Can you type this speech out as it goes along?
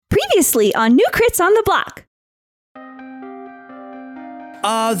Previously on New Crits on the Block.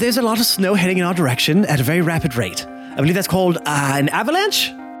 There's a lot of snow heading in our direction at a very rapid rate. I believe that's called an avalanche?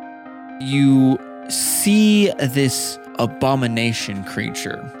 You see this abomination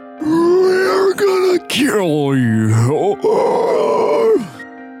creature. We're gonna kill you.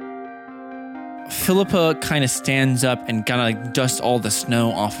 Philippa kind of stands up and kind of like dusts all the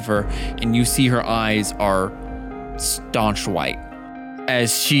snow off of her, and you see her eyes are staunch white.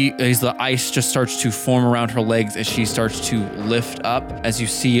 As the ice just starts to form around her legs, as she starts to lift up, as you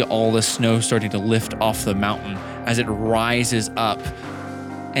see all the snow starting to lift off the mountain, as it rises up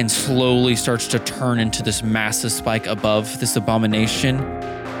and slowly starts to turn into this massive spike above this abomination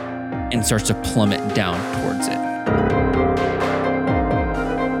and starts to plummet down towards it.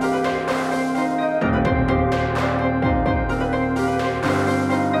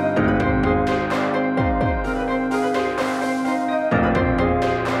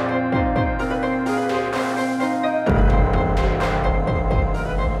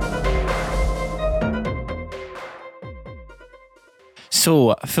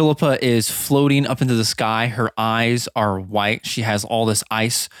 So Philippa is floating up into the sky. Her eyes are white. She has all this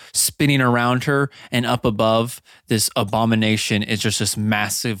ice spinning around her, and up above, this abomination is just this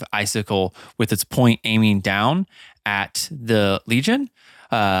massive icicle with its point aiming down at the Legion.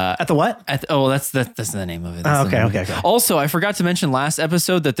 At the what? That's the name of it. Okay. Also, I forgot to mention last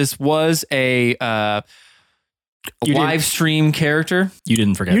episode that this was a live stream character. You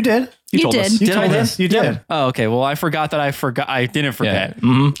didn't forget. You did. You told did. us. You told us. You did. Yep. Oh, okay. Well, I forgot that I didn't forget. Yeah.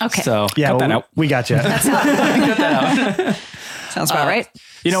 Mm-hmm. Okay. So Yeah, Cut that out. We got you. cut that out. Sounds about right.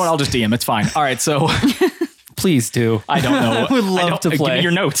 You know what? I'll just DM. It's fine. All right. So Please do. I don't know. I would love to play. Give me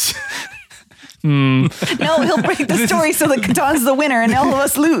your notes. No, he'll break the story so that Katan's the winner and all of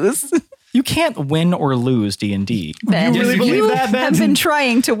us lose. You can't win or lose D&D. Ben, really believe that, Ben? have been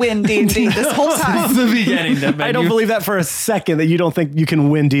trying to win D&D this whole time. the beginning. I don't believe that for a second that you don't think you can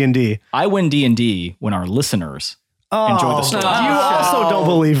win D&D. I win D&D when our listeners enjoy the story. You also don't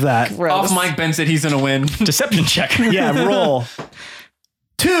believe that. Off Mike Ben said he's going to win. Deception check. Yeah, roll.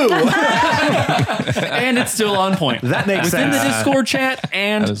 2. And it's still on point. That makes Within sense. the Discord chat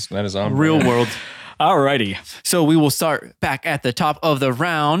and That is on real brand. world. Alrighty. So we will start back at the top of the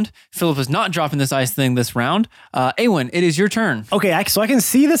round. Philip is not dropping this ice thing this round. Awen, it is your turn. Okay, so I can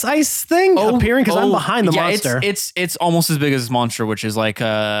see this ice thing appearing because I'm behind the monster. It's almost as big as this monster, which is like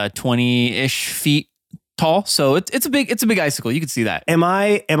 20-ish feet tall. So it's a big icicle. You can see that. Am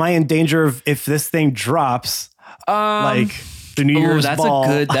I in danger of if this thing drops, like the New Year's that's ball?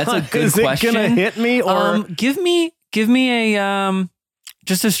 That's a good is question. Is it gonna hit me or? give me a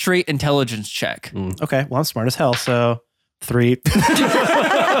just a straight intelligence check. Okay, well I'm smart as hell, so 3.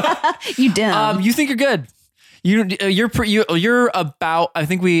 You dumb. You think you're good. You're about, I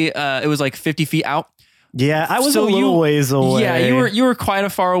think it was like 50 feet out. Yeah, I was So a little ways away. Yeah, you were quite a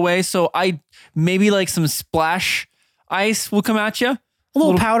far away. So maybe like some splash ice will come at you. a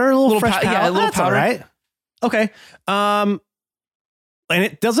little powder, a little fresh powder. Yeah, a little That's powder. all right. Okay. And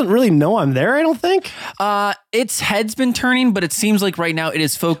it doesn't really know I'm there, I don't think. Its head's been turning, but it seems like right now it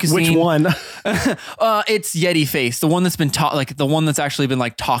is focusing. Which one? It's Yeti face, the one that's been like the one that's actually been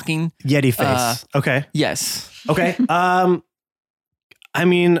like talking. Yeti face. Okay. Yes. Okay. I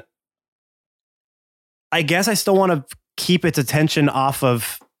mean, I guess I still want to keep its attention off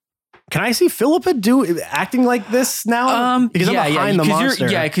of. Can I see Philippa acting like this now? Because I'm behind the monster.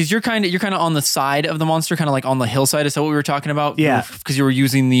 Because you're kind of on the side of the monster, kind of like on the hillside. Is that what we were talking about? Yeah. Because you were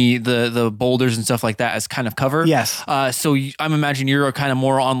using the boulders and stuff like that as kind of cover. Yes. So I'm imagining you're kind of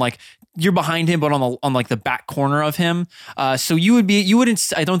more on like you're behind him, but on like the back corner of him. So you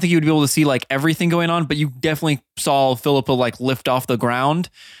wouldn't. I don't think you would be able to see like everything going on, but you definitely saw Philippa like lift off the ground.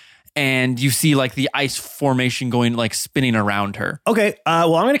 And you see like the ice formation going like spinning around her. Okay.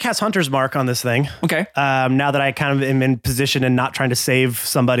 Well, I'm going to cast Hunter's Mark on this thing. Okay. Now that I kind of am in position and not trying to save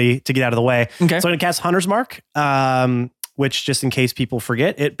somebody to get out of the way. Okay. So I'm going to cast Hunter's Mark, which just in case people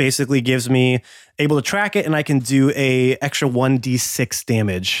forget, it basically gives me able to track it and I can do a extra 1d6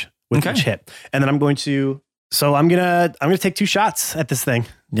 damage with each hit. And then I'm going to take 2 shots at this thing.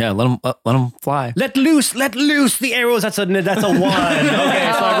 Yeah, let them fly. Let loose the arrows. That's a 1. Okay,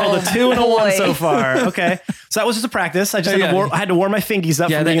 so I rolled a 2 and a 1 so far. Okay, so that was just a practice. I just I had to warm my fingies up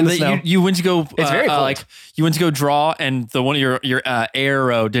from being in the snow. You went to go. It's very cold. Like you went to go draw, and the one of your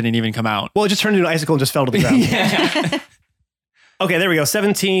arrow didn't even come out. Well, it just turned into an icicle and just fell to the ground. Okay, there we go.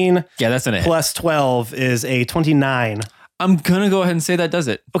 17. Yeah, that's an hit. Plus 12 is a 29. I'm gonna go ahead and say that does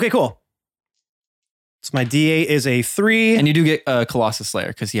it. Okay, cool. So my D8 is a 3. And you do get Colossus Slayer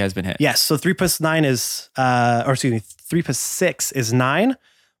because he has been hit. Yes, so 3 plus 9 is, 3 plus 6 is 9.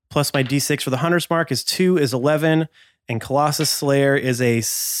 plus my D6 for the Hunter's Mark is 2, is 11. And Colossus Slayer is a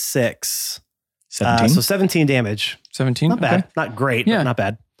 6. 17. So 17 damage. 17. Not bad. Not great, Yeah. but not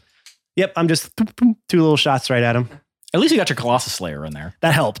bad. Yep, I'm just 2 little shots right at him. At least you got your Colossus Slayer in there.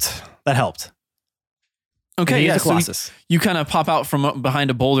 That helped. Okay, He's yeah. a So Colossus. you kind of pop out from behind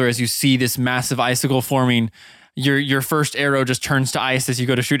a boulder as you see this massive icicle forming. Your first arrow just turns to ice as you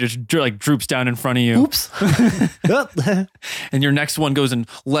go to shoot. It like droops down in front of you. Oops. And your next one goes and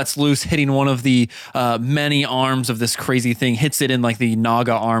lets loose, hitting one of the many arms of this crazy thing. Hits it in like the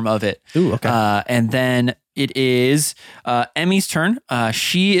Naga arm of it. Ooh, okay. And then it is Emmy's turn.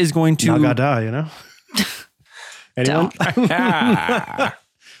 She is going to. Nagada, you know? Anyone?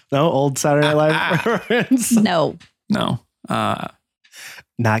 No, old Saturday Night Live reference? No. No.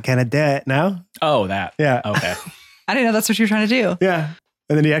 Not gonna do it, no? Oh, that. Yeah. Okay. I didn't know that's what you were trying to do. Yeah.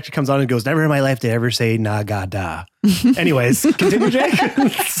 And then he actually comes on and goes, never in my life did I ever say Nagada. Anyways, continue, Jake.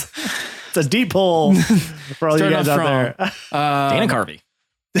 It's a deep pull for all Start you guys off out there. Dana Carvey.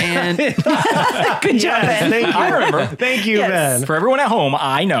 And Good job, Yes, Ben. thank you. I remember. Thank you, Yes. Ben. For everyone at home,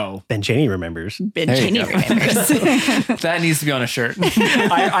 I know. Ben Cheney remembers. Ben There you Cheney go. remembers. that needs to be on a shirt.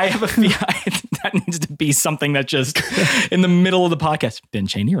 I have a feeling that needs to be something that just in the middle of the podcast. Ben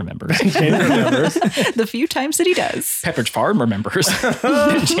Cheney remembers. Cheney remembers. The few times that he does. Pepperidge Farm remembers.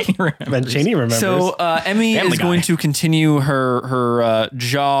 Ben Cheney remembers. Ben Cheney remembers. So Emmy Family is Guy. going to continue her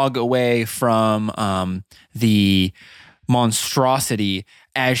jog away from the monstrosity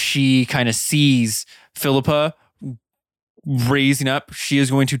as she kind of sees Philippa raising up. She is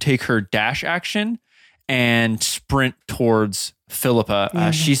going to take her dash action and sprint towards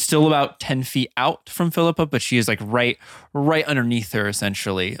Philippa. She's still about 10 feet out from Philippa, but she is like right underneath her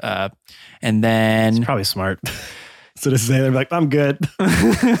essentially. And then probably smart. So to say, they're like, I'm good.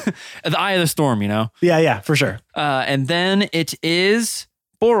 the eye of the storm, you know? Yeah, for sure. And then it is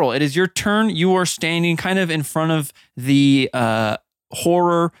Boral. It is your turn. You are standing kind of in front of the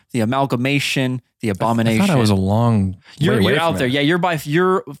horror, the amalgamation, the abomination. I thought I was a long. You're way away out from there. it. Yeah, you're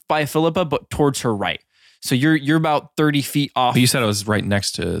by Philippa, but towards her right. So you're about 30 feet off. But you said I was right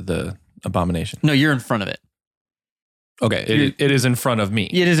next to the abomination. No, you're in front of it. Okay, it is in front of me.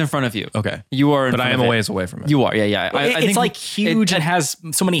 It is in front of you. Okay, You are in but front I am of a it. ways away from it. You are. Yeah. I It's think like huge it- and has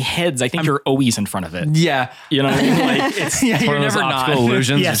so many heads. I think you're always in front of it. Yeah. You know what I mean? Like it's Yeah, One you're of those never optical not.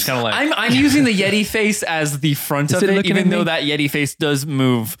 illusions. Yes. It's kind of like I'm using the Yeti face as the front of it it, looking even at though me? that Yeti face does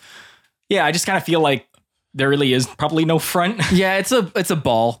move. yeah. I just kind of feel like there really is probably no front. Yeah, it's a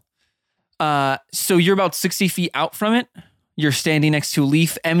ball. So you're about 60 feet out from it. You're standing next to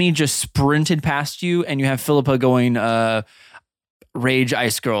Leaf. Emmy just sprinted past you, and you have Philippa going Rage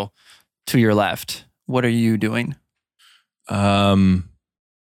Ice Girl to your left. What are you doing?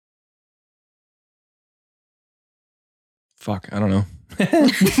 fuck. I don't know.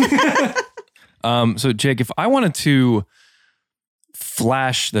 So Jake, if I wanted to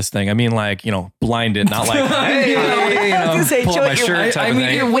flash this thing, I mean, like, blind it, not like hey, I was gonna say, pull show up my it your- shirt type I of mean,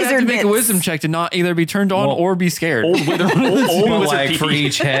 thing. you would have to Wizard make a mitts. wisdom check to not either be turned on Well, or be scared. Old But, wizard like for pee-pee.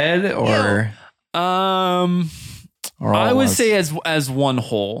 each head, or Um, all I at would once? say as one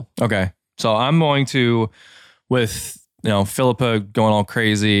whole. Okay. So I'm going to, with, Philippa going all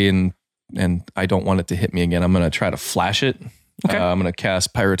crazy and I don't want it to hit me again. I'm going to try to flash it. Okay. I'm going to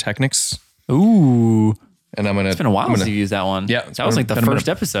cast Pyrotechnics Ooh, and I'm going to. it's been a while since you used that one. Yeah, it's that was been- like the been a first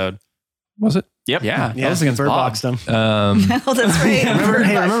minute. episode. Was it? Yep. Yeah, that was against Bird Bob. Boxed them. Oh, that's right.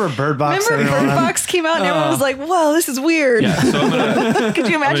 Remember Bird Box? Remember Bird Box came out and everyone was like, "Whoa, this is weird." Yeah. So I'm going to. Could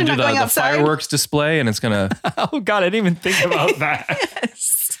you imagine do not going the outside? fireworks display, and it's gonna Oh God, I didn't even think about that.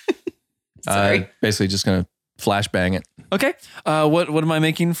 Yes. Sorry. basically just gonna flashbang it. Okay, what am I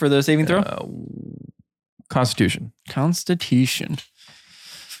making for the saving throw? Constitution. Constitution.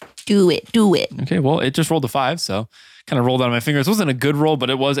 Do it. Okay, well, it just rolled a 5, so kind of rolled out of my fingers. It wasn't a good roll, but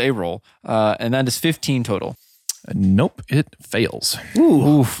it was a roll, and that is 15 total. Nope, it fails.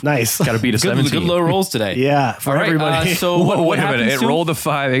 Ooh, nice. Got to beat a Good 17. low rolls today. Yeah, for All right, everybody. so Whoa, what wait a happens minute. It to him? rolled a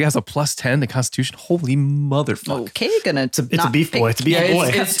 5. It has a plus 10. The Constitution. Holy motherfucker. Okay, gonna. It's a beef boy. It's a beef Yeah,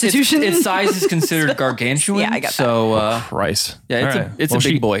 boy. Constitution. its size is considered gargantuan. Yeah, I got that. So Christ. yeah, it's All a- it's a Well,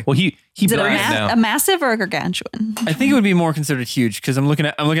 big boy. Well, he Is it brings now. a massive or a gargantuan? I think it would be more considered huge because I'm looking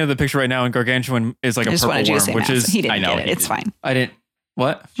at the picture right now, and gargantuan is like I a just purple wanted you to worm, say which massive. is He didn't I know, get it. he It's didn't. fine. I didn't.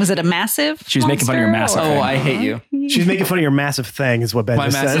 What? Was it a massive? She was making fun of your monster, massive or- Oh, I hate you. She's making fun of your massive thing, is what Ben My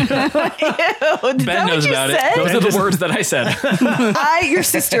just massive. said. Ew, is Ben that knows what you about it. said? Those are the words that I said. Your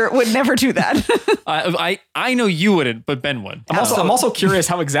sister would never do that. I know you wouldn't, but Ben would. I'm also curious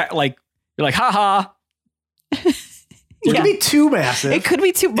how you're like, haha. It Yeah. could be too massive. It could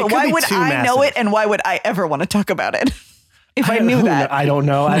be too, but could why be would too I know massive. it and why would I ever want to talk about it? if I knew that. I don't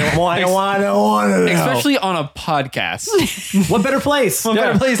know. I don't want to know. Especially on a podcast. What better place?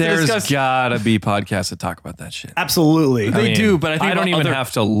 Better place to There's discuss. gotta be podcasts that talk about that shit. Absolutely. They do, but I think I don't about even other-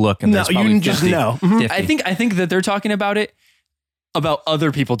 have to look. And No, there's probably you just 50. know. 50. I think that they're talking about it about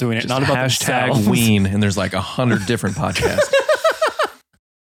other people doing it, Just not about hashtag themselves. Ween, and there's like 100 different podcasts.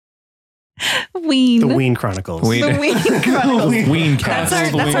 Ween. The Ween Chronicles. Ween. The Ween Chronicles. Weencast.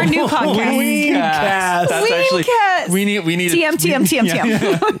 That's our new podcast. Weencast. That's actually Weencast. we need TM, TM, TM, Yeah.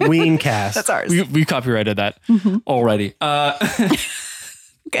 TM. Weencast. That's ours. We copyrighted that already.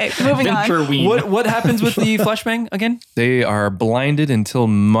 Okay, moving on. Venture Ween. What happens with the flashbang again? They are blinded until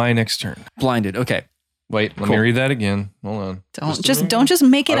my next turn. Blinded. Okay. Wait, let me read that again. Hold on. Don't just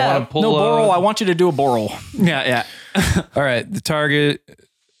make it I want up. to pull No, Boral, I want you to do a Boral. Yeah. All right, the target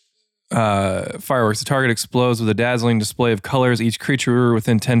fireworks. The target explodes with a dazzling display of colors. Each creature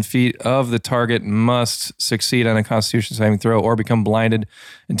within 10 feet of the target must succeed on a Constitution saving throw or become blinded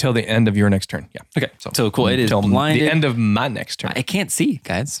until the end of your next turn. Yeah. Okay. So cool. It is Until blinded. the end of my next turn. I can't see,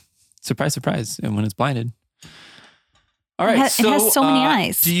 guys. Surprise, surprise. And when it's blinded. All right. It has so many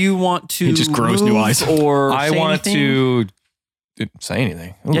eyes. Do you want to It just grows new move eyes. or I say want anything? to say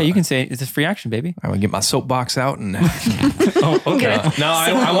anything. Ooh, Yeah, you can say it's a free action, baby. I would get my soapbox out and Oh, okay. no,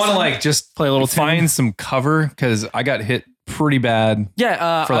 I want to like just Play a little find some cover because I got hit pretty bad.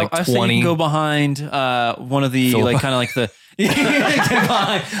 Yeah, For like I say you 20. can go behind one of the Philippa. like kind of like the. Get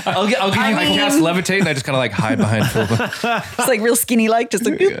behind. I'll give you. I cast levitate and I just kind of like hide behind Philippa. It's like real skinny, like just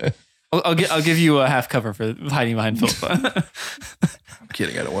like. I'll give you a half cover for hiding behind Philippa. I'm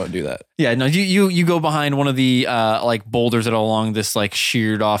kidding. I don't want to do that. Yeah, no, you go behind one of the like boulders that are along this like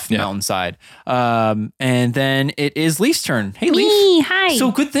sheared off mountainside, and then it is Leaf's turn. Hey, Leaf. Me, hi.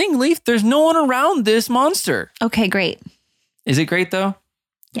 So good thing, Leaf. There's no one around this monster. Okay, great. Is it great though?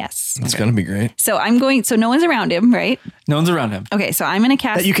 Yes. It's gonna be great. So no one's around him, right? No one's around him. Okay, so I'm gonna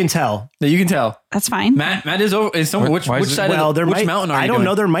cast. That you can tell. That you can tell. That's fine. Matt is over. Is someone which Why is it- side Well, of there which might. mountain are you I don't doing?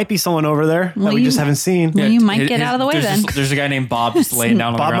 know. There might be someone over there Well, that we you- just haven't seen. Well, you might get out of the way there's then. There's a guy named Bob just laying down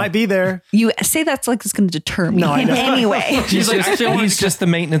on the Bob ground. might be there. You say that's like it's gonna deter me No, I in know. any way. He's like, actually, I wanted He's to- just the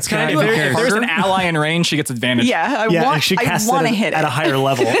maintenance Can I guy. do Who it? cares? If there's an ally in range, she gets advantage. Yeah, Yeah, I she want casts to it hit it at a higher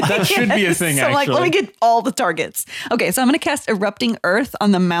level. That should be a thing. So I'm like, let me actually. get all the targets. Okay, so I'm gonna cast Erupting Earth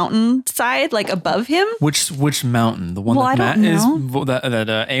on the mountain side, like above him. Which mountain? The one Well, that I Matt don't is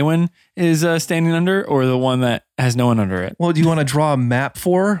that Awen is standing under, or the one that has no one under it? Well, do you want to draw a map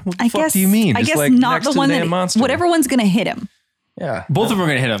for? What the I fuck guess. do you mean? I Just guess like not next the to one damn that monster. whatever one's gonna hit him. Yeah. Both of them are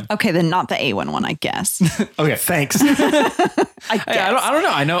gonna hit him. Okay, then not the A1 one, I guess. Okay. Thanks. I Hey, guess. I don't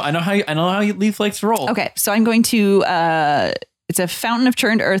know. I know how Leaf likes to roll. Okay, so I'm going to. It's a fountain of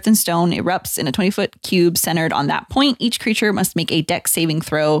churned earth and stone, erupts in a 20-foot cube centered on that point. Each creature must make a dex saving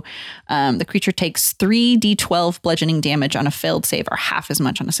throw. The creature takes 3d12 bludgeoning damage on a failed save, or half as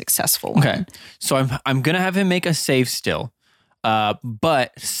much on a successful one. Okay. So I'm gonna have him make a save still.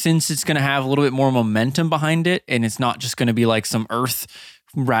 But since it's gonna have a little bit more momentum behind it, and it's not just gonna be like some earth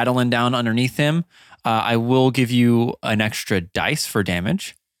rattling down underneath him, I will give you an extra dice for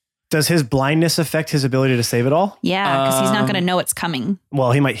damage. Does his blindness affect his ability to save it all? Yeah, because he's not going to know it's coming.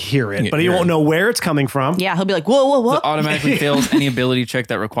 Well, he might hear it, Yeah, but he hear won't it. know where it's coming from. Yeah, he'll be like, whoa, whoa, whoa. It automatically fails any ability check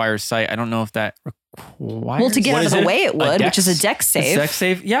that requires sight. I don't know if that requires. Well, to get What out of is the it? way it would, which is a dex? dex A save, dex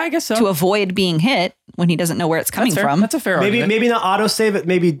save. Yeah, I guess so. to avoid being hit when he doesn't know where it's coming That's fair. from. That's a fair Maybe argument. maybe not auto save it.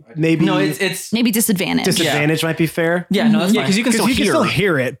 Maybe No, it's Maybe disadvantage. disadvantage might be fair. yeah. No, that's Yeah, fine. because you can Because still you can hear. still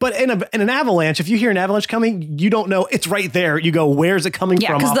hear it, but in an avalanche, if you hear an avalanche coming, you don't know it's right there. You go, where's it coming Yeah,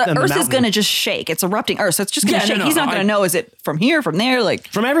 from? because off the in earth is mountain? going to just shake. It's erupting earth, so it's just going to Yeah, no, shake. no, He's not no, going to know, is it from here, from there? Like,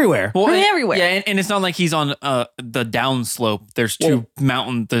 from everywhere. Well, From and- everywhere. Yeah, and it's not like he's on the downslope. There's two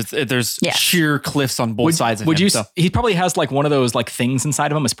mountain. There's Yes. sheer cliffs on both sides of Would him. you? so. He probably has like one of those like things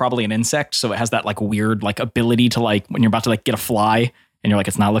inside of him. It's probably an insect, so it has that like weird like ability to like when you're about to like get a fly and you're like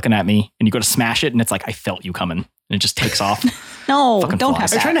it's not looking at me, and you go to smash it and it's like I felt you coming, and it just takes off. no, Fucking don't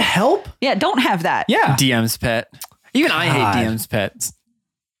flies. have Are you trying that. to help? Yeah, don't have that. Yeah. DM's pet. Even I God. hate DM's pets.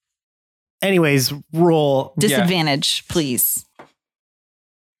 Anyways, roll. Disadvantage, please.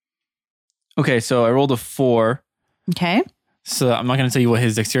 Okay, so I rolled a 4. Okay. So I'm not going to tell you what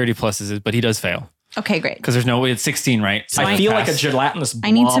his dexterity plus is, but he does fail Okay, great. because there's no way it's 16, right? So I feel like a pass. gelatinous.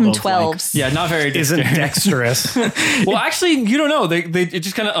 I need blob some of, 12s. Yeah, not very Isn't dexterous. dexterous. Well, actually, you don't know. They it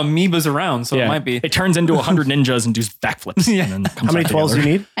just kind of amoebas around, so Like, it might be. It turns into 100 ninjas and does backflips. Yeah. And then comes How many back 12s do you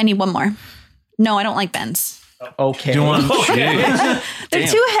together. need? I need one more. No, I don't like bends. Okay. Do you want? They're Damn.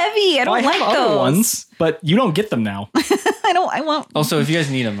 too heavy. I Well, don't I like have other those. ones, but you don't get them now. I want Also, if you guys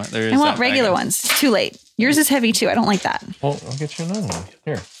need them, there is. I want that regular bag. ones. It's too late. Yours is heavy too. I don't like that. Well, I'll get you another one.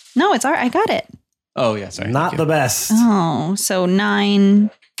 Here. No, it's all right. I got it. Oh, yeah. Sorry. Not the best. Oh, so 9,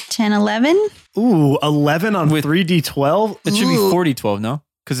 10, 11. Ooh, 11 on With- 3d12. It should be Ooh. 40-12, no?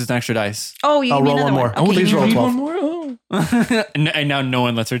 Because it's an extra dice. Oh, you I'll give me roll another one one. more. Okay, Please you roll give me 12. One more. And now no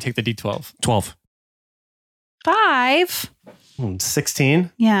one lets her take the D12. 12. 5.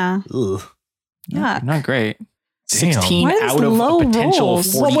 16. Yeah. Ugh. Yeah. Not great. 16 Why are those out of low a potential rolls?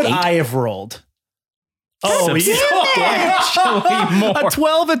 of 48. What would I have rolled? Oh, Substantially more. a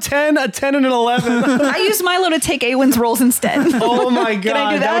 12, a 10, a 10, and an 11. I used Milo to take Awen's rolls instead. Oh my god,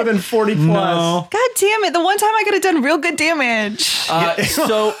 I do that would have that? been 40 plus. No. God damn it. The one time I could have done real good damage.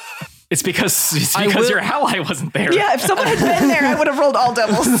 So It's because I will- your ally wasn't there. Yeah, if someone had been there, I would have rolled all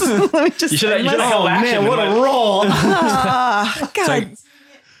doubles. Let me just You should have Oh held action. man, what a and roll. God.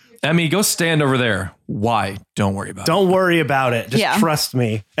 Emmy, go stand over there. Why? Don't worry about it. Don't worry about it. Just Yeah. trust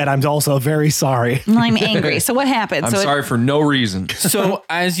me. And I'm also very sorry. I'm angry. So what happened? I'm so sorry for no reason. So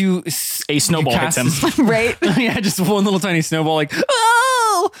as you A snowball hits him. right? yeah, just one little tiny snowball, like,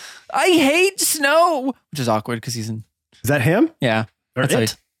 oh, I hate snow, which is awkward because he's in. Is that him? Yeah, Or that's it?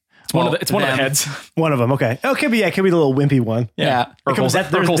 right. It's one of the them. heads. One of them. Okay. Oh, it could be the little wimpy one. Yeah. Urkel's,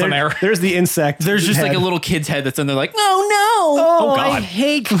 Urkel's in there. There's the insect. There's just like head. a little kid's head that's in there, like, no. Oh, God. I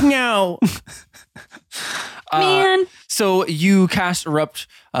hate no. Man. So you cast Erupt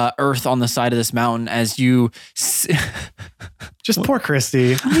Earth on the side of this mountain as you. Just poor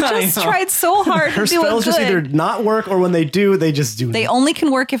Christy. I just tried so hard Her to do spells it just either good. not work, or when they do, they just do. They only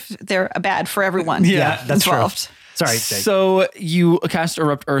can work if they're bad for everyone. Yeah, that's true. involved. Sorry. Jake. So you cast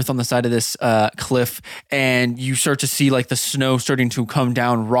Erupt Earth on the side of this cliff, and you start to see like the snow starting to come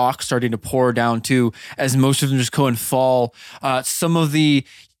down, rocks starting to pour down too, as most of them just go and fall. Some of the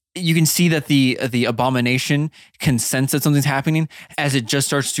you can see that the abomination can sense that something's happening as it just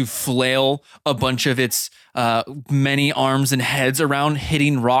starts to flail a bunch of its many arms and heads around,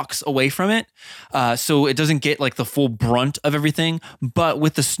 hitting rocks away from it. So it doesn't get like the full brunt of everything, but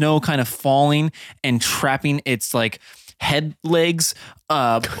with the snow kind of falling and trapping its like head legs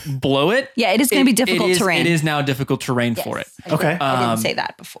below it. Yeah, it is going to be difficult terrain. It is now difficult terrain for it. Okay. I didn't say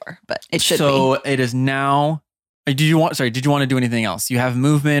that before, but it should So be. it is now. Did you want to do anything else? You have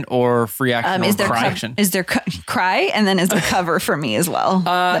movement or free action or Is there cry co- action? is there cry, and then is there cover for me as well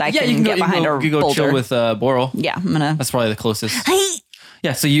that I can you can get behind you a can go boulder? chill with Boral. Yeah, I'm gonna. That's probably the closest. I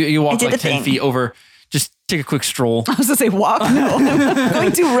Yeah, so you walk did like a 10 thing. feet over. Just take a quick stroll. was gonna say walk. No, I'm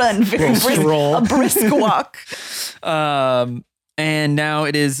going to run. Very brisk, stroll. a brisk walk. And now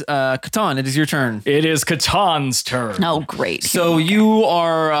it is Catan. It is your turn. It is Catan's turn. Oh, great. So you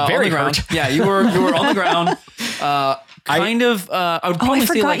are Very on the ground. hurt. Yeah, you were on the ground. I would oh, probably I say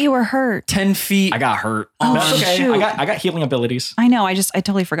forgot like you were hurt. 10 feet. I got hurt. Oh, That's okay. shoot. I got healing abilities. I know. I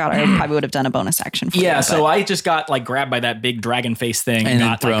totally forgot. I probably would have done a bonus action for you. Yeah, so but- I just got like grabbed by that big dragon face thing And then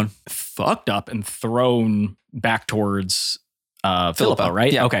got thrown. like, fucked up and thrown back towards Philippa, Philippa,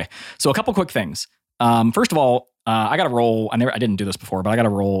 right? yeah. Okay. So a couple quick things. First of all, I got to roll. I didn't do this before, but I got to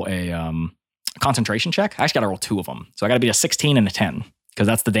roll a concentration check. I actually got to roll 2 of them. So I got to be a 16 and a 10 because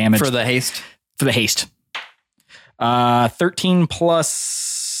that's the damage for the haste. for the haste. 13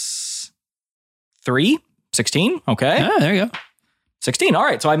 plus 3, 16. Okay. Ah, there you go. 16. All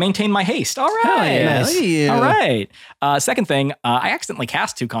right. So I maintain my haste. All right. yeah. Nice. Look at you. All right. Second thing, I accidentally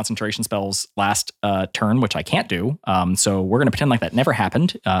cast 2 concentration spells last turn, which I can't do. So we're going to pretend like that never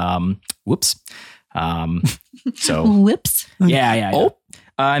happened. Whoops. So Whoops. yeah. Oh.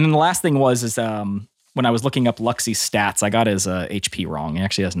 And then the last thing is when I was looking up Luxie's stats, I got his HP wrong. He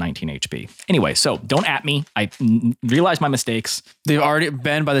actually has 19 HP. Anyway, so don't at me. I realized my mistakes. They've already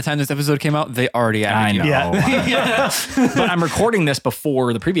been, by the time this episode came out, they already I added know. you. Yeah. But I'm recording this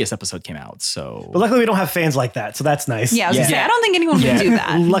before the previous episode came out. So But luckily, we don't have fans like that, so that's nice. Yeah, I was gonna Yeah. say I don't think anyone would do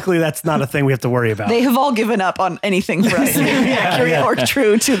that. Luckily, that's not a thing we have to worry about. They have all given up on anything for us to be accurate or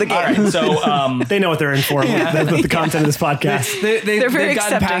true to the game. all right. So They know what they're in for with the content of this podcast. They're very They've gotten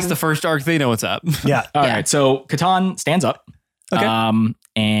accepting. past the first arc. They know what's up. Yeah. all Yeah. right. So Catan stands up. Okay.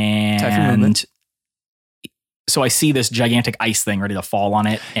 And Time for movement. so I see this gigantic ice thing ready to fall on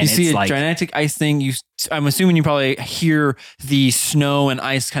it, and You see it's a like gigantic ice thing. I'm assuming you probably hear the snow and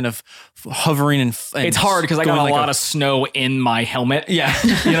ice kind of hovering and it's hard because I got going a like lot of snow in my helmet. Yeah.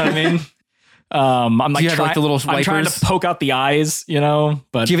 You know what I mean? I'm like, you have, like, the little I'm trying wipers? to poke out the eyes, but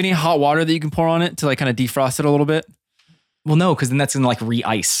Do you have any hot water that you can pour on it to like kind of defrost it a little bit? Well, no, because then that's gonna like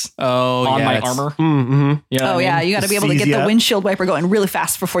re-ice Oh, on yeah, my it's- armor. Mm-hmm. You know what Oh I mean? yeah, you got to be able to get Seize the ya. windshield wiper going really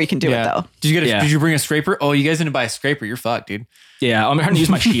fast before you can do it though. Did you get? Yeah. Did you bring a scraper? Oh, you guys didn't buy a scraper. You're fucked, dude. Yeah, I'm trying to use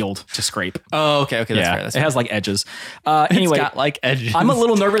my shield to scrape. Oh, okay, that's yeah, fair. That's it fair. has like edges. Anyway, It's got like edges. I'm a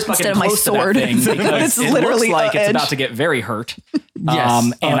little nervous about Instead getting of my close sword. to that thing because It's it literally looks like a it's edge. about to get very hurt.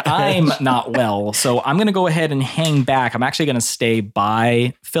 Yes. And I'm not well, so I'm gonna go ahead and hang back. I'm actually gonna stay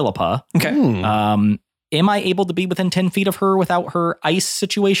by Philippa. Okay. Am I able to be within 10 feet of her without her ice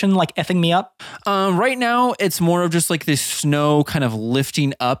situation like effing me up? Right now, it's more of just like this snow kind of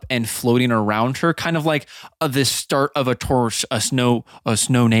lifting up and floating around her, kind of like the start of a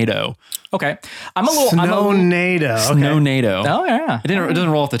snow-nado. Okay, I'm a little. Snow-nado. Okay. Snow-nado. Oh yeah, It doesn't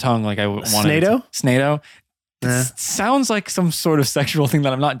roll off the tongue like I wanted. Snado? Snado. Eh. Sounds like some sort of sexual thing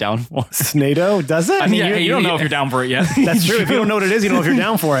that I'm not down for. Snado, does it? I mean, you don't know if you're down for it yet. That's true. If you don't know what it is, you don't know if you're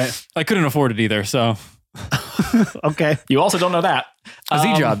down for it. I couldn't afford it either, so Okay. You also don't know that. a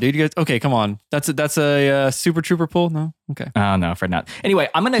Z job, dude. You guys, okay, come on. That's a super trooper pull. No, okay. Oh no, afraid not. Anyway,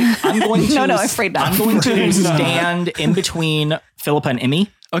 I'm going to. No, afraid not. I'm going to stand in between Philippa and Emmy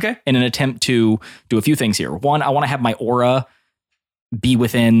Okay. in an attempt to do a few things here. One, I want to have my aura be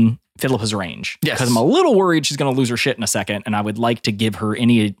within Philippa's range. Yes. Because I'm a little worried she's going to lose her shit in a second, and I would like to give her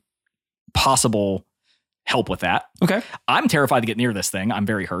any possible help with that. Okay. I'm terrified to get near this thing. I'm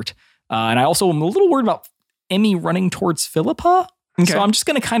very hurt. And I also am a little worried about Emmy running towards Philippa. Okay. So I'm just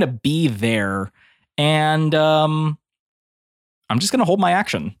going to kind of be there. And I'm just going to hold my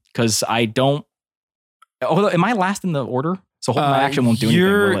action because I don't. Although, am I last in the order? So holding my action won't do anything,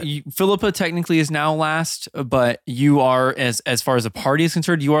 will it? Philippa technically is now last, but you are, as far as the party is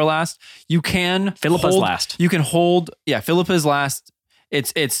concerned, you are last. You can Philippa's hold- last. You can hold. Yeah, Philippa's last.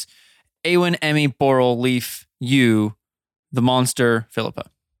 It's Awen, Emmy, Boral, Leaf, you, the monster, Philippa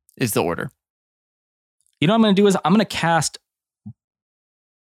is the order. You know what I'm going to do is I'm going to cast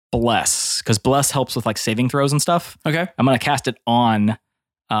Bless because Bless helps with like saving throws and stuff. Okay. I'm going to cast it on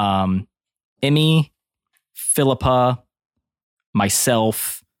Emmy, Philippa,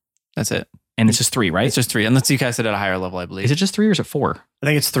 myself, That's it. and it's just 3, right? It's just 3, unless you cast it at a higher level, I believe. Is it just 3 or is it 4? I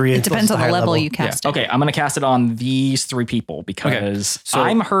think it's 3. It depends on the level you cast it. Okay, I'm going to cast it on these 3 people because so-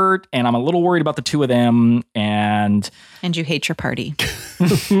 I'm hurt and I'm a little worried about the 2 of them. And And you hate your party.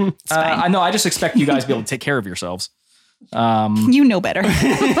 I know I just expect you guys to be able to take care of yourselves. You know better.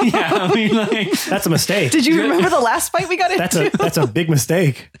 Yeah, I mean, like, That's a mistake. Did you remember the last fight we got into? That's a big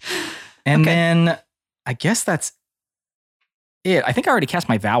mistake. And Okay. then I guess that's it. I think I already cast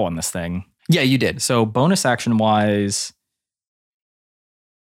my vow on this thing. yeah, you did. So bonus action wise,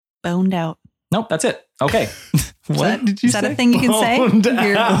 Boned out. nope, that's it. Okay. What did you Is that say? a thing you can say? Boned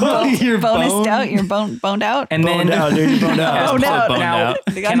You're out. You're bonus boned. out. You're boned out. And Boned then out, dude. You're boned out. Boned out. Boned now, out.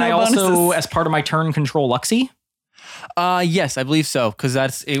 They got can no I also, bonuses. as part of my turn, control Luxie? Yes, I believe so, because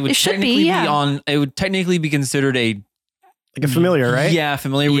it would It should be, technically yeah. on. It would technically be considered a Like a familiar, right? Yeah,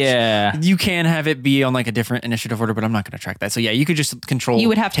 familiar. Which Yeah. you can have it be on like a different initiative order, but I'm not going to track that. So yeah, you could just control. You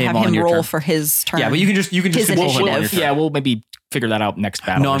would have to have on him your roll turn. for his turn. Yeah, but you can just His control him on your initiative. turn. Yeah, we'll maybe figure that out next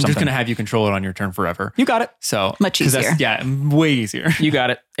battle. No, or I'm just something. going to have you control it on your turn forever. You got it. So Much 'cause that's- easier. Yeah, way easier. You got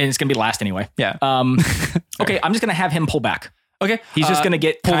it. And it's going to be last anyway. Yeah. Okay, I'm just going to have him pull back. Okay, He's just going to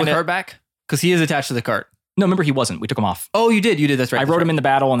get pull kinda, the cart back because he is attached to the cart. No, remember he wasn't. We took him off. Oh, you did. That's right. I wrote him in the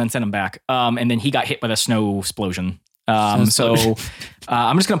battle and then sent him back. And then he got hit by the snow explosion. I'm just going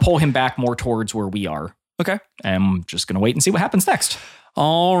to pull him back more towards where we are. Okay. I'm just going to wait and see what happens next.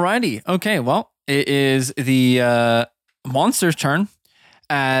 Alrighty. Okay. Well, it is the monster's turn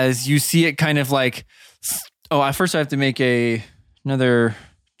as you see it kind of like. Oh, at first I have to make another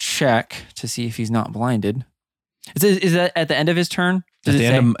check to see if he's not blinded. Is that at the end of his turn? At Does the,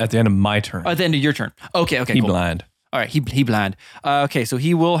 it say? at the end of my turn. Oh, at the end of your turn. Okay. Okay. he cool. blind. All right. He blind. Okay. So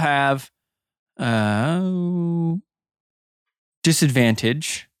he will have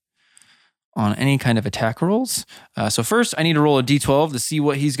disadvantage on any kind of attack rolls. So first, I need to roll a d12 to see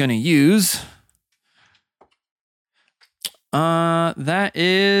what he's going to use. That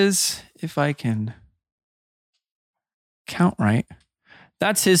is, if I can count right,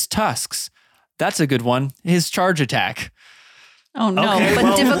 that's his tusks. That's a good one. His charge attack. Oh no! Okay, but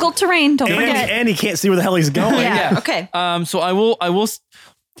well- difficult terrain. Don't And, forget. and he can't see where the hell he's going. Yeah. yeah. Okay. So I will.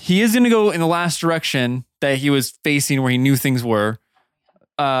 He is going to go in the last direction that he was facing, where he knew things were.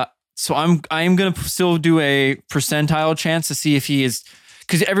 So I am going to still do a percentile chance to see if he is,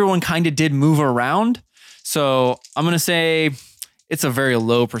 because everyone kind of did move around. So I'm going to say it's a very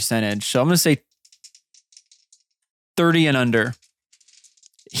low percentage. So I'm going to say 30 and under.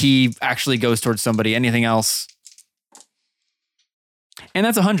 He actually goes towards somebody. Anything else? And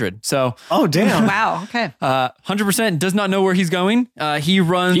that's 100. So, Oh, damn. Wow. Okay. 100% does not know where he's going. He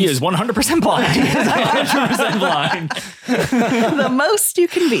runs. He is 100% blind. 100% blind. The most you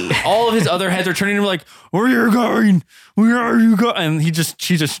can be. All of his other heads are turning to him like, where are you going? Where are you going? And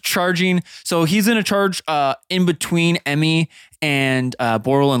she's just charging. So he's going to charge in between Emmy and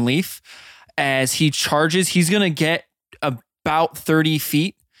Boral and Leaf. As he charges, he's going to get about 30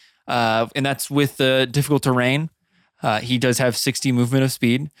 feet. And that's with the difficult terrain. He does have 60 movement of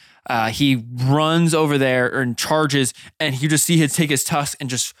speed. He runs over there and charges, and you just see him take his tusk and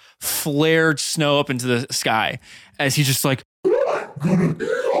just flare snow up into the sky as he's just like,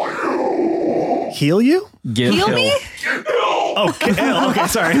 Heal you? Heal me? Oh, okay,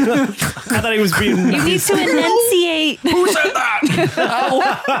 sorry. I thought he was being. You need to enunciate. who said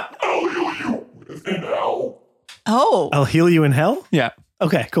that? Oh, I'll heal you in hell? Yeah.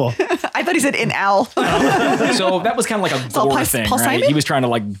 Okay, cool. I thought he said in owl. So that was kind of like a So gore Paul thing, Simon? right? He was trying to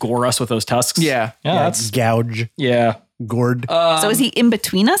like gore us with those tusks. Yeah. Yeah, that's Gouge, yeah. gourd. So is he in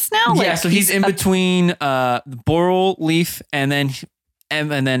between us now? Yeah, so he's in between Boral, Leaf, and then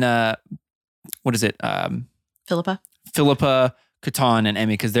what is it? Philippa. Philippa, Catan, and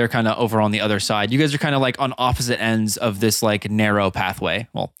Emmy, because they're kind of over on the other side. You guys are kind of like on opposite ends of this like narrow pathway.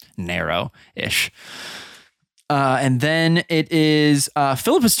 Well, narrow-ish. And then it is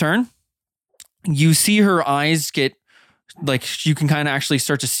Philippa's turn. You see her eyes get like you can kind of actually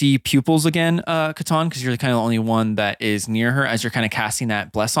start to see pupils again, Catan, because you're kind of the only one that is near her as you're kind of casting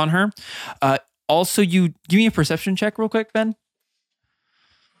that bless on her. Also, you give me a perception check real quick, Ben.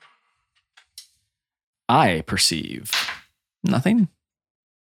 I perceive. Nothing.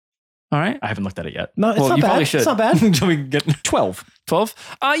 All right. I haven't looked at it yet. No, it's Well, not you bad. probably should. It's not bad. Shall we get 12. 12?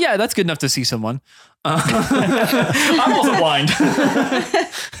 Yeah, that's good enough to see someone. I'm also blind.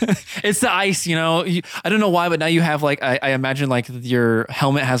 It's the ice, you know. I don't know why, but now you have like I imagine like your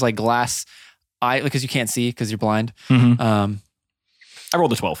helmet has like glass eye because you can't see because you're blind. I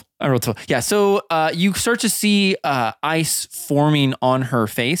rolled a 12. I rolled 12. Yeah, so you start to see ice forming on her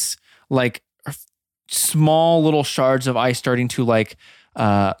face, like small little shards of ice starting to like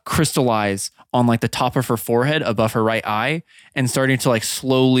crystallize on like the top of her forehead above her right eye and starting to like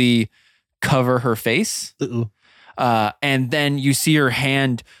slowly cover her face. And then you see her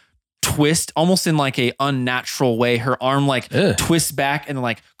hand twist almost in like a unnatural way. Her arm like twists back and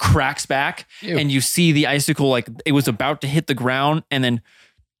like cracks back. Ew. And you see the icicle like it was about to hit the ground and then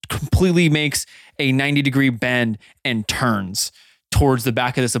completely makes a 90-degree bend and turns towards the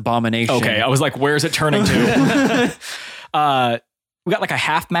back of this abomination. Okay, I was like, where's it turning to? We got like a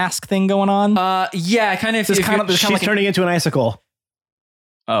half mask thing going on. Yeah, kind of. She's turning into an icicle.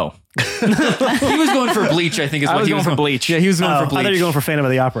 Oh, He was going for bleach, I think is I what was he going was for going bleach. Yeah, he was going for bleach. I thought you were going for Phantom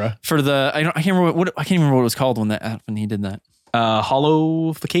of the Opera. For the I can't remember what I can't remember what it was called when he did that.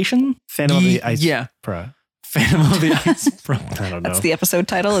 Hollowification. Phantom of the Ice. Yeah. Opera. Phantom of the Ice. Bro. I don't know. That's the episode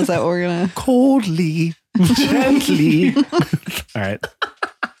title. Is that what we're gonna? Coldly, gently. All right.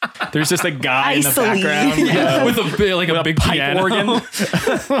 There's just a guy in the Icily. background With a big pipe piano. organ.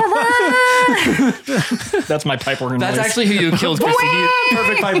 That's my pipe organ. That's voice. actually who you killed, Chrissy.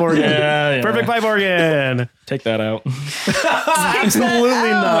 Perfect pipe organ. Yeah. Perfect pipe organ. Take that out. Absolutely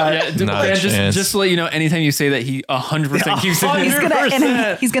not. Yeah, Not a Dan, chance. just to let you know, anytime you say that, he 100% keeps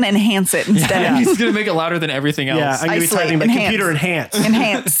it. He's gonna enhance it instead. He's gonna make it louder than everything else. Yeah, I'm going to be Isolate, typing, but enhance. computer enhance.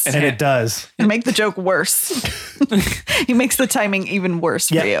 Enhance And it does. and make the joke worse. He makes the timing even worse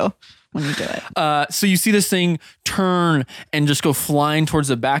for Yeah. you when you do it. So you see this thing turn and just go flying towards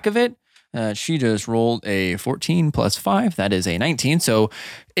the back of it. She just rolled a 14 plus 5. That is a 19. So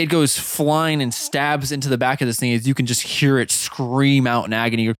it goes flying and stabs into the back of this thing as you can just hear it scream out in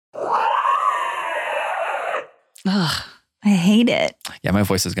agony. Ugh, I hate it. Yeah, my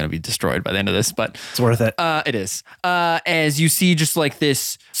voice is going to be destroyed by the end of this, but It's worth it. it is. As you see just like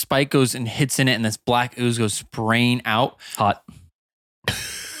this spike goes and hits in it and this black ooze goes spraying out. Hot.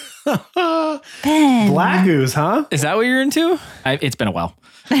 Ben. Black ooze, huh? Is that what you're into? It's been a while.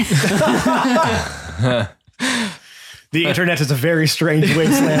 The internet is a very strange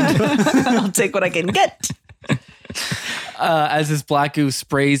wasteland. I'll take what I can get. As this black ooze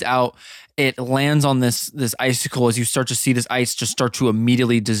sprays out, it lands on this icicle as you start to see this ice just start to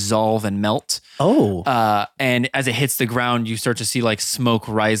immediately dissolve and melt. Oh. And as it hits the ground, you start to see like smoke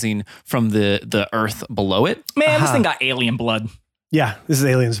rising from the earth below it. Man, this thing got alien blood. Yeah, this is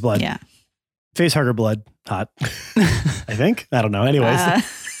alien's blood. Yeah. Facehugger blood. Hot. I think. I don't know. Anyways.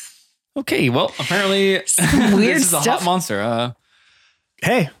 Okay, well, apparently weird this is a hot stuff. monster.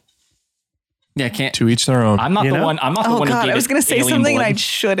 Hey. Yeah, can't. To each their own. I'm not You the know? one. I'm not the Oh one who God, gave I was it gonna say alien something blood. and I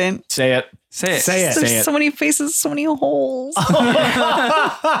shouldn't. Say it. Say it. Say it. There's so many faces, so many holes.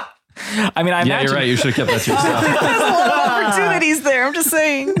 I mean, I Yeah, imagine you're right. You should have kept that to yourself. There's a lot of opportunities there. I'm just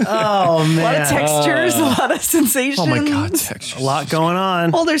saying. Oh, man. A lot of textures, a lot of sensations. Oh my God, texture. A lot going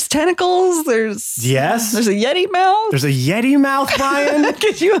on. Oh, there's tentacles. There's Yes. There's a Yeti mouth. There's a Yeti mouth, Brian.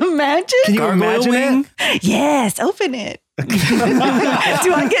 Could you imagine? Can you imagine wing? it? Yes, open it. Do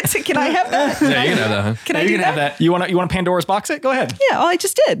I get to? Can I have that? Yeah, you can have that. Huh? Can I You do can that? have that. you want to Pandora's box it. Go ahead. Yeah, well, I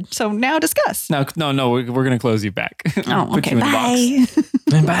just did. So now discuss. No, we're going to close you back. Oh, Put okay. you in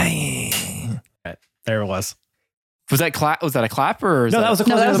the box. Bye. There it was. Was that a clap or? No, that was a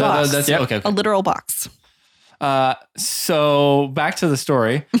closing of the box. That's Yep. okay. A literal box. So back to the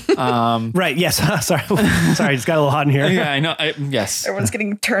story. Right. Yes. Sorry. Sorry. Just got a little hot in here. Yeah, I know. Yes. Everyone's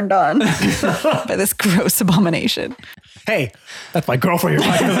getting turned on by this gross abomination. Hey, that's my girlfriend you're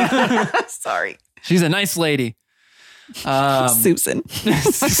talking about. Sorry. She's a nice lady. Susan. I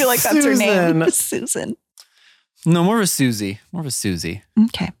feel like that's her name. Susan. No, more of a Susie.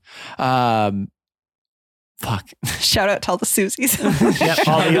 Okay. Fuck. Shout out to all the Susies Yep,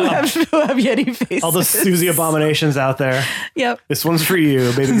 all, who have Yeti faces. all the Susie abominations out there. Yep. This one's for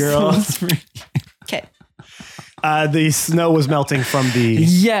you, baby girl. Okay. The snow was melting from the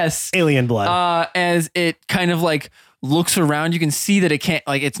Yes. alien blood. As it kind of like looks around, you can see that it can't,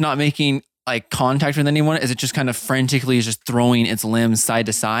 like, it's not making like contact with anyone, as it just kind of frantically is just throwing its limbs side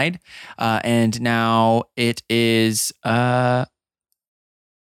to side. And now it is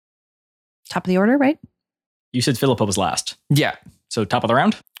Top of the order, right? You said Philippa was last. yeah. So top of the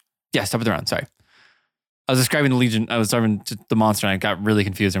round? Yes, top of the round. Sorry. I was describing the Legion. I was describing the monster and I got really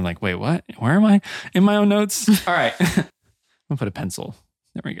confused. I'm like, wait, what? Where am I in my own notes? All right. I'm gonna put a pencil.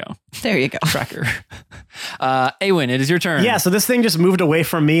 There we go. There you go. Tracker. Awen, it is your turn. Yeah, so this thing just moved away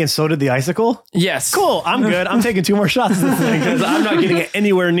from me and so did the icicle. Yes. Cool. I'm good. I'm taking 2 more shots at this thing because I'm not getting it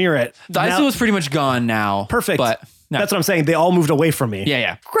anywhere near it. The icicle is pretty much gone now. Perfect. But no. That's what I'm saying. They all moved away from me.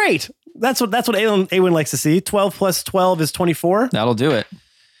 Yeah. Great. That's what Awen likes to see. 12 plus 12 is 24. That'll do it.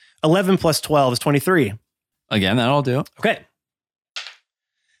 11 plus 12 is 23. Again, that'll do it. Okay.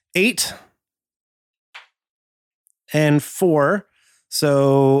 8 and 4.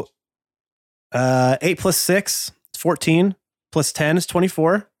 So 8 plus 6 is 14. Plus 10 is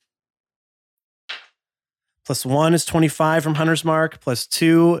 24. Plus 1 is 25 from Hunter's Mark. Plus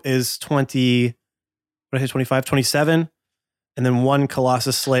 2 is 20. What did I say? 25? 27. And then 1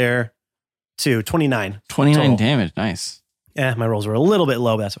 Colossus Slayer. 2. 29. 29 total. damage. Nice. Yeah, my rolls were a little bit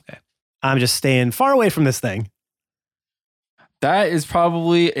low, but that's okay. I'm just staying far away from this thing. That is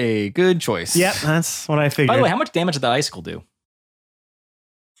probably a good choice. Yep, that's what I figured. By the way, how much damage did that icicle do?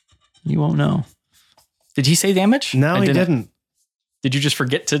 You won't know. Did he say damage? No, I he didn't. didn't. Did you just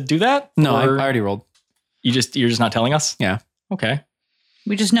forget to do that? No, I Or already rolled. you're just not telling us? Yeah. Okay.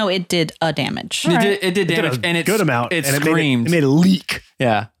 We just know it did a damage. It did It did damage, a and it's good amount. It and screamed. It made a leak.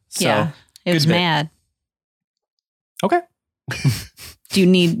 yeah. So Yeah. It was good bit. mad. Okay. Do you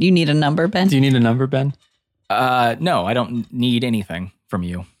need a number, Ben? Do you need a number, Ben? No, I don't need anything from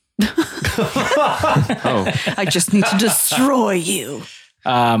you. Oh, I just need to destroy you.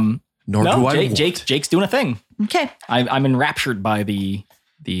 Nor No, do I want. Jake's doing a thing. Okay. I'm enraptured by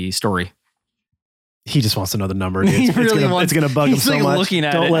the story. He just wants to know the number. Dude. He It's, really gonna, wants- it's gonna bug him he's, so like, much. looking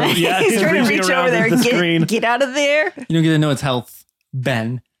at Don't it. let him. Yeah, He's trying to reaching reach around over there. the screen. Get out of there. you don't get to know its health,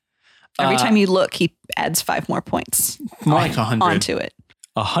 Ben. Every time you look, he adds 5 more points More like 100. onto it.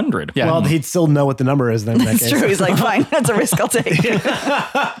 100. Yeah. Well, he'd still know what the number is then. In that It's case. true. He's like, fine, that's a risk I'll take.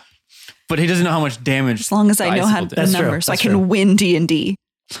 But he doesn't know how much damage. As long as I know how icicle the did. That's true. number, so I That's can true. win D&D.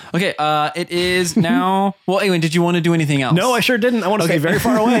 Okay, it is now. Well, Awen, did you want to do anything else? No, I sure didn't. I want to stay very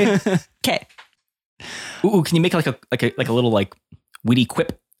far away. Okay. Ooh, can you make like a little like witty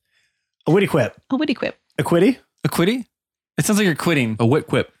quip? A witty quip. A witty quip. A quitty? A quitty? It sounds like you're quitting. A wit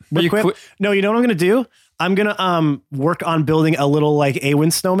quip. Are you Quip? quit? No, you know what I'm gonna do? I'm gonna work on building a little like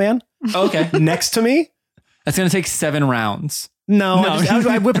Awen snowman Okay. next to me. That's going to take 7 rounds. No, No.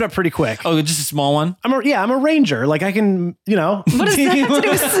 I whip it up pretty quick. Oh, just a small one? I'm a ranger. Like I can, What does that have to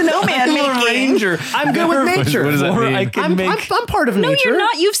do with snowman I'm a making? ranger. I'm good with nature. What does that Or mean? I can make. I'm part of No, nature. you're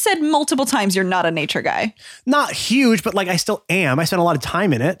not. You've said multiple times you're not a nature guy. Not huge, but like I still am. I spent a lot of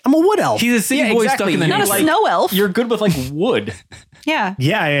time in it. I'm a wood elf. He's a city Yeah, boy exactly. stuck in the You're Not a nature. like- snow elf. You're good with like wood. Yeah.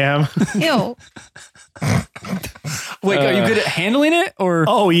 yeah, I am. Ew. Wait, are you good at handling it? Or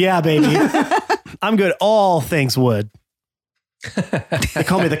Oh yeah, baby. I'm good. All things wood. They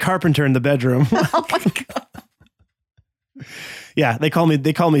call me the carpenter in the bedroom. Oh my God. Yeah, they call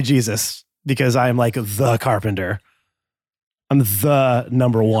me Jesus because I am like the carpenter. I'm the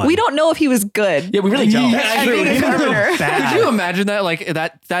number one. We don't know if he was good. Yeah, we really don't. At being a carpenter. Could you imagine that? Like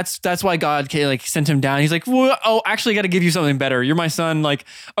that's why God like sent him down. He's like, well, actually, got to give you something better. You're my son. Like,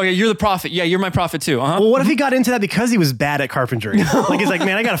 okay, you're the prophet. Yeah, you're my prophet too. Well, what if he got into that because he was bad at carpentry? Like he's like,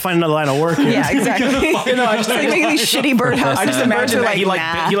 man, I got to find another line of work here. Yeah, exactly. I just like making these shitty birdhouses. I just imagine that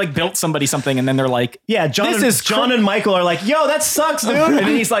nah. he built somebody something, and then they're like, yeah, John and Michael are like, yo, that sucks, dude. And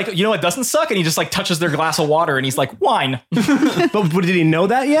then he's like, you know what doesn't suck? And he just like touches their glass of water, and he's like, wine. But did he know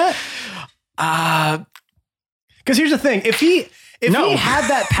that yet? Because here's the thing: if he had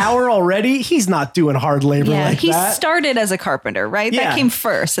that power already, he's not doing hard labor like he that. started as a carpenter, right? Yeah. That came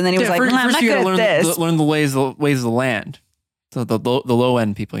first, and then he was like, first I'm not you good gotta at this. learn the ways of the land. So the low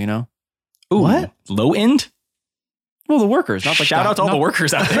end people, you know. Ooh, What? Low end? Well, the workers. Not like Shout out to all the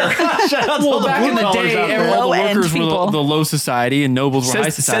workers out there. Shout out to all Well, the back in the blue-collars day, out there. all the Low-end workers were people. the low society and nobles were high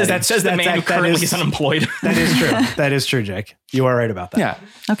society. Says the man who that currently is- is unemployed. That is true. That is true, Jake. You are right about that. Yeah.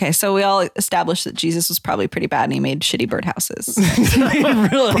 Okay, so we all established that Jesus was probably pretty bad, and he made shitty birdhouses.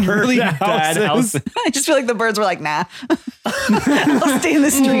 really bad houses. house. I just feel like the birds were like, nah, I'll stay in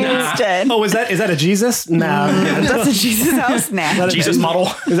the street instead. Oh, is that a Jesus? No. That's a Jesus house? Nah. Jesus model.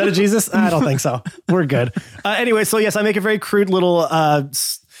 Is that a Jesus? I don't think so. We're good. Anyway, so yes, I make a very crude little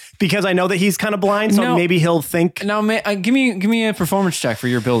because I know that he's kind of blind, so No. maybe he'll think. Now, give me a performance check for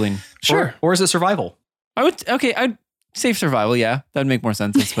your building. Sure. Or is it survival? I'd say survival. Yeah, that'd make more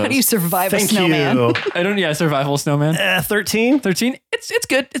sense. I How do you suppose. survive a Thank snowman? you. I don't. Yeah, survival snowman. 13. 13. It's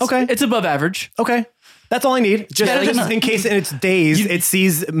good. It's, Okay. It's above average. Okay. That's all I need. Just better than in case in its days it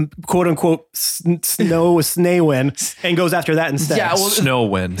sees quote unquote snowin and goes after that instead. Yeah. Well,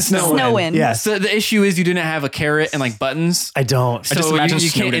 Snowwind. Snowin. Yes. so the issue is you didn't have a carrot and like buttons. I don't. So just imagine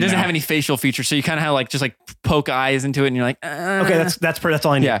you can't. Snowden It doesn't now. have any facial features, so you kind of have like just like poke eyes into it, and you're like, Okay, that's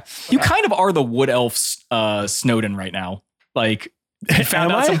all I need. yeah. You kind of are the wood elf Snowden right now. Like you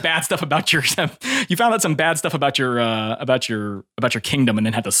found Am out I? some bad stuff about your kingdom and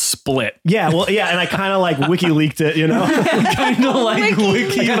then had to split. Yeah, well, yeah, and I kind of like wiki leaked it, you know. kind of like I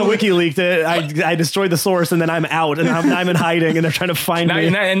kind of wiki leaked it. I destroyed the source, and then I'm out, and I'm in hiding, and they're trying to find Now,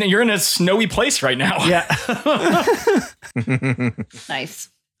 me. and you're in a snowy place right now. Yeah. Nice.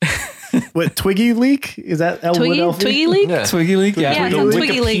 What, Twiggy leak? Is that Elwood Twiggy, Elfie? Twiggy leak? Yeah. Twiggy leak. Yeah, Yeah. it's The on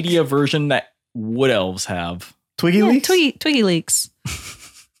Twiggy leak. Wikipedia version that wood elves have. Twiggy Yeah, leaks? Twiggy leaks.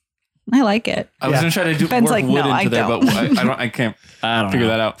 I like it. I was Yeah. gonna try to do Ben's work like, wood no, into I there, don't. but I can't I don't figure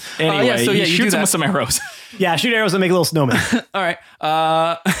know. that out. Anyway, yeah, so yeah, he you shoots do him that. with some arrows. Yeah, shoot arrows and make a little snowman. All right.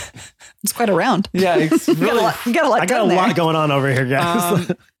 It's quite a round. Yeah, it's You got a lot, you got a lot I got done a there. lot going on over here, guys.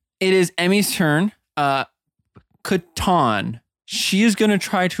 it is Emmy's turn. Catan, she is going to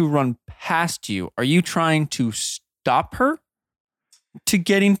try to run past you. Are you trying to stop her to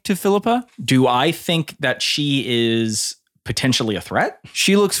getting to Philippa? Do I think that she is potentially a threat?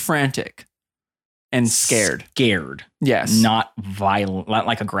 She looks frantic and scared. Scared. Yes. Not violent, not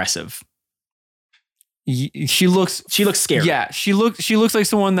like aggressive. She looks scared. Yeah, she looks like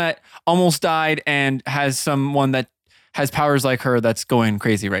someone that almost died and has someone that has powers like her that's going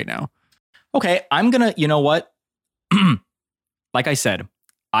crazy right now. Okay, I'm gonna, you know what? Like I said,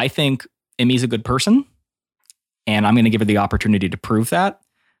 I think Emmy's a good person, and I'm gonna give her the opportunity to prove that,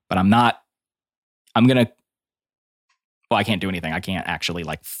 but well, I can't do anything. I can't actually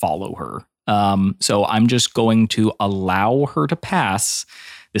like follow her. So I'm just going to allow her to pass.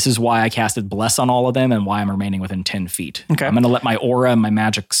 This is why I casted Bless on all of them and why I'm remaining within 10 feet. Okay. I'm going to let my aura and my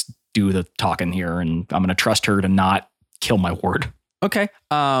magics do the talking here, and I'm going to trust her to not kill my ward. Okay.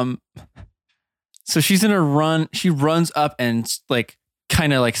 So she's gonna run. She runs up and like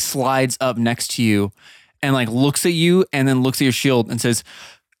kind of like slides up next to you, and like looks at you, and then looks at your shield and says,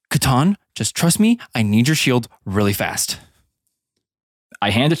 "Catan, just trust me. I need your shield really fast." I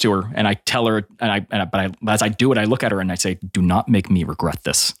hand it to her and I tell her, but as I do it, I look at her and I say, "Do not make me regret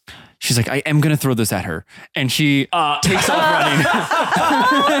this." She's like, "I am gonna throw this at her," and she takes off running.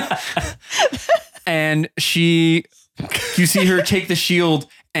 And you see her take the shield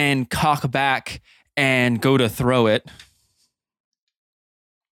and cock back and go to throw it.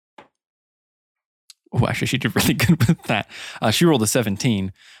 Oh, actually, she did really good with that. She rolled a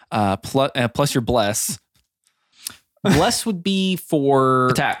 17 plus your bless. Bless would be for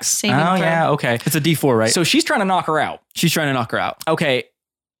Attacks. Saving Oh throw. yeah, okay. It's a D4, right? So she's trying to knock her out. she's trying to knock her out. Okay.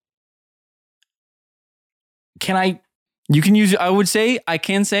 Can I You can use. I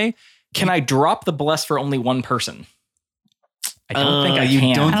can say. Can I drop the bless for only one person? I don't think I you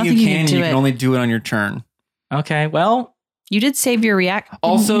can. Don't I don't you think you can. can do You can it. only do it on your turn. Okay, well, You did save your react.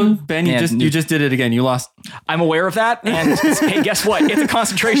 Also, Ben, you just did it again. You lost. I'm aware of that. And hey, guess what? It's a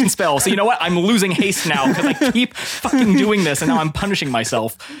concentration spell. So you know what? I'm losing haste now because I keep fucking doing this, and now I'm punishing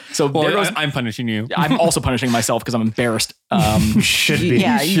myself. So there goes. I'm punishing you. I'm also punishing myself because I'm embarrassed. You should be.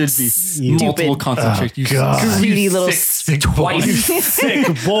 Yeah, You should be. Multiple concentration. Greedy little twice.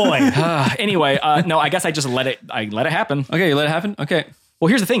 Sick boy. Anyway, no, I guess I just let it happen. Okay, you let it happen. Okay. Well,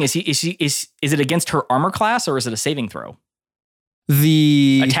 here's the thing: is it against her armor class or is it a saving throw?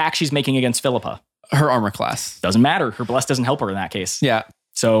 The Attack she's making against Philippa. her armor class. Doesn't matter. Her bless doesn't help her in that case. Yeah.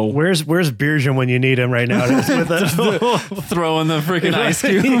 So where's Beerjum when you need him right now? Throwing the freaking ice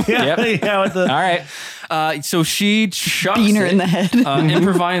cube. Yeah. With the, all right. So she chucks bean her it. in the head.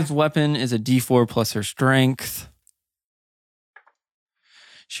 Improvised weapon is a D4 plus her strength.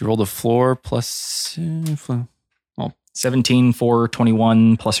 She rolled a floor plus 17 for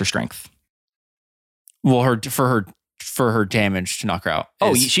 21 plus her strength. Well, for her damage to knock her out.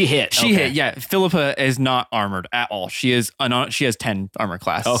 Oh, she hit. She hit. Yeah, Philippa is not armored at all. She has 10 armor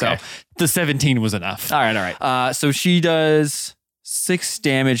class. Okay. So the 17 was enough. All right. So she does 6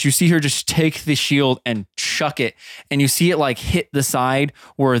 damage. You see her just take the shield and chuck it, and you see it like hit the side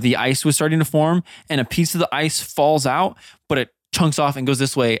where the ice was starting to form, and a piece of the ice falls out, but it chunks off and goes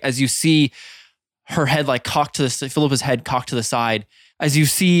this way. As you see her head like cocked to Philippa's head cocked to the side. As you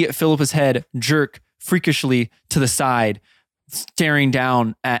see Philippa's head jerk freakishly to the side, staring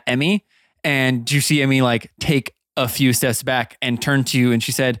down at Emmy, and you see Emmy like take a few steps back and turn to you, and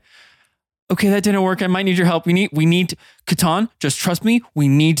she said, "Okay, that didn't work. I might need your help. We need Catan, just trust me. We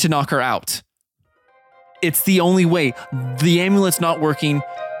need to knock her out. It's the only way. The amulet's not working.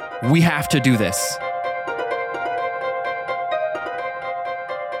 We have to do this."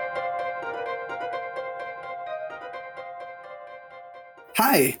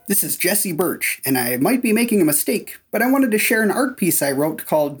 Hi, this is Jesse Birch, and I might be making a mistake, but I wanted to share an art piece I wrote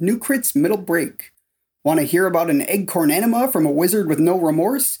called New Crit's Middle Break. Want to hear about an Eggcorn enema from a wizard with no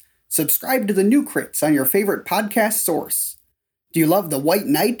remorse? Subscribe to the New Crits on your favorite podcast source. Do you love the White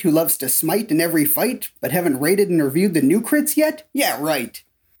Knight who loves to smite in every fight, but haven't rated and reviewed the New Crits yet? Yeah, right.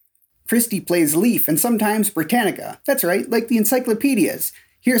 Christy plays Leaf and sometimes Britannica. That's right, like the encyclopedias.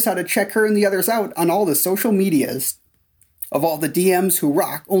 Here's how to check her and the others out on all the social medias. Of all the DMs who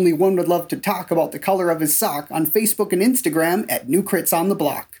rock, only one would love to talk about the color of his sock on Facebook and Instagram at New Crits on the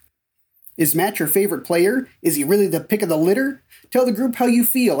Block. Is Matt your favorite player? Is he really the pick of the litter? Tell the group how you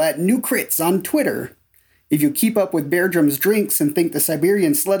feel at New Crits on Twitter. If you keep up with Beardrum's drinks and think the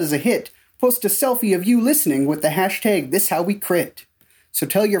Siberian Sled is a hit, post a selfie of you listening with the hashtag ThisHowWeCrit. So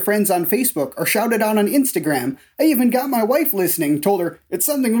tell your friends on Facebook or shout it out on Instagram. I even got my wife listening, told her, it's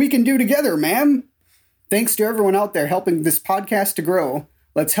something we can do together, ma'am. Thanks to everyone out there helping this podcast to grow.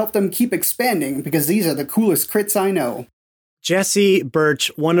 Let's help them keep expanding because these are the coolest crits I know. Jesse Birch,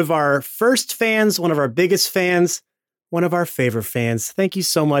 one of our first fans, one of our biggest fans, one of our favorite fans. Thank you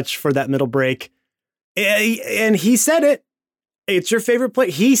so much for that middle break. And he said it. It's your favorite player.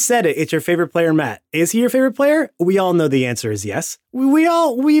 He said it. It's your favorite player, Matt. Is he your favorite player? We all know the answer is yes. We've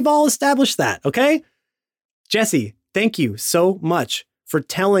all established that. Okay. Jesse, thank you so much for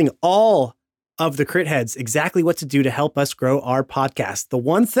telling all of the crit heads exactly what to do to help us grow our podcast. The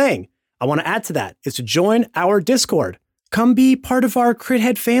one thing I want to add to that is to join our Discord. Come be part of our crit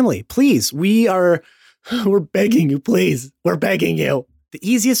head family. Please. We're begging you, please. We're begging you. The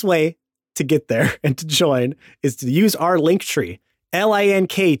easiest way to get there and to join is to use our link tree,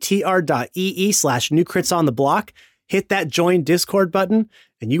 linktr.ee/newcritsontheblock. Hit that join Discord button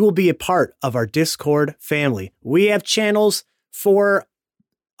and you will be a part of our Discord family. We have channels for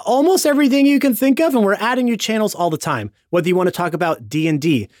almost everything you can think of, and we're adding new channels all the time. Whether you want to talk about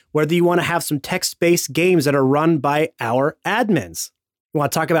D&D, whether you want to have some text-based games that are run by our admins. You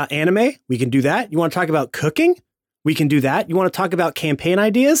want to talk about anime? We can do that. You want to talk about cooking? We can do that. You want to talk about campaign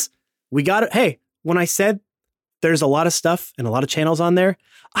ideas? We got it. Hey, when I said there's a lot of stuff and a lot of channels on there,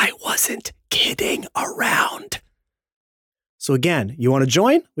 I wasn't kidding around. So again, you want to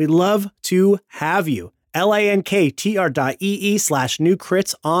join? We'd love to have you.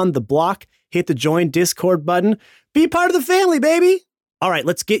 linktr.ee/newcritsontheblock. Hit the join Discord button. Be part of the family, baby. All right,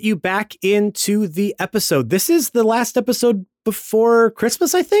 let's get you back into the episode. This is the last episode before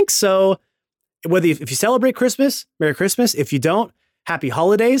Christmas, I think. So if you celebrate Christmas, Merry Christmas. If you don't, Happy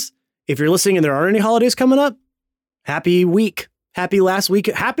Holidays. If you're listening and there aren't any holidays coming up, happy week. Happy last week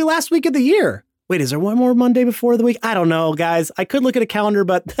of the year. Wait, is there one more Monday before the week? I don't know, guys. I could look at a calendar,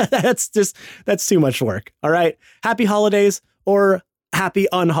 but that's too much work. All right. Happy holidays or happy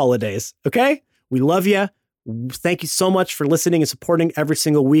unholidays. Okay. We love you. Thank you so much for listening and supporting every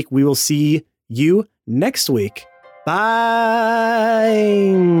single week. We will see you next week.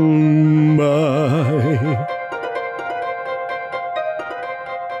 Bye. Bye.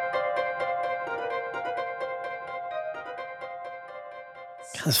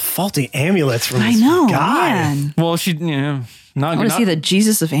 Those faulty amulets from I this know, guy. man. Well, she, not I want to see the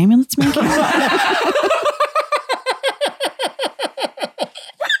Jesus of amulets making.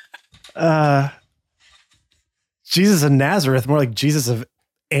 Jesus of Nazareth, more like Jesus of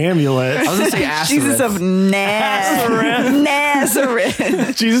amulets. I was gonna say Asareth. Jesus of Nazareth.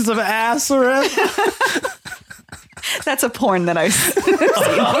 Jesus of Asareth. That's a porn that I've seen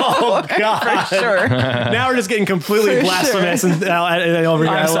Oh God! for sure. Now we're just getting completely For blasphemous and over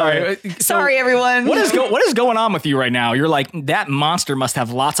here. I'm sorry. Sorry, everyone. What is going on with you right now? You're like, that monster must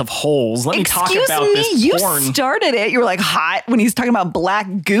have lots of holes. Let me talk Excuse about me, this you porn. started it. You were like hot when he's talking about black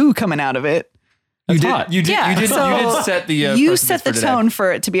goo coming out of it. You That's did. hot. You did. Yeah, You did. so You did set the. you precedence set the for today. tone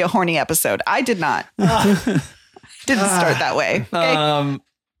for it to be a horny episode. I did not. Didn't start that way. Okay?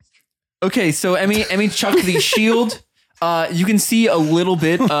 Okay, so Emmy chucked the shield. You can see a little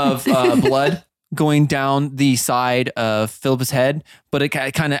bit of blood going down the side of Philippa's head, but it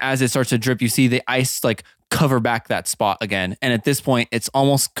kind of, as it starts to drip, you see the ice like cover back that spot again. And at this point, it's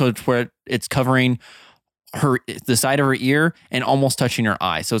almost where it's covering the side of her ear and almost touching her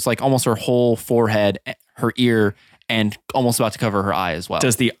eye. So it's like almost her whole forehead, her ear, and almost about to cover her eye as well.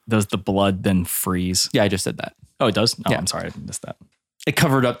 Does the blood then freeze? Yeah, I just said that. Oh, it does? Oh, Yeah. I'm sorry. I missed that. It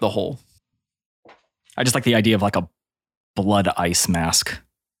covered up the hole. I just like the idea of like a blood ice mask.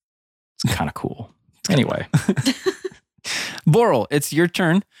 It's kind of cool. Anyway. Boral, it's your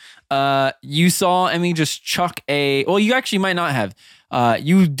turn. You saw Emmy just chuck well, you actually might not have.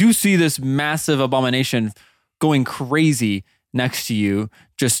 You do see this massive abomination going crazy next to you,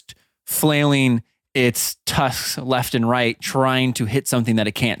 just flailing its tusks left and right, trying to hit something that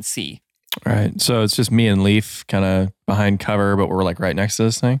it can't see. All right. So it's just me and Leaf kind of behind cover, but we're like right next to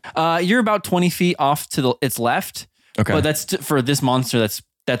this thing. You're about 20 feet off to its left, Okay. but that's for this monster.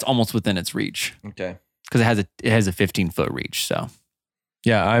 That's almost within its reach okay. because it has a 15-foot reach. So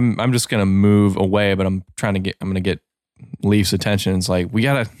Yeah, I'm just gonna move away, but I'm gonna get Leaf's attention. It's like we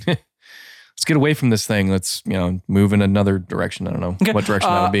gotta let's get away from this thing. Let's move in another direction. I don't know what direction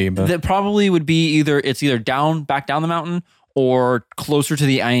that would be, but that probably would be either back down the mountain or closer to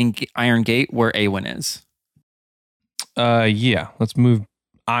the Iron Gate where Awen is. yeah, let's move.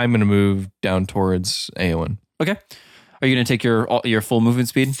 I'm gonna move down towards Awen. Okay. Are you going to take your full movement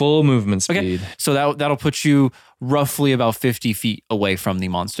speed? Full movement speed. Okay. So that'll put you roughly about 50 feet away from the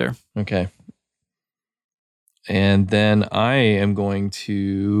monster. Okay. And then I am going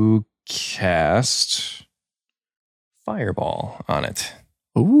to cast Fireball on it.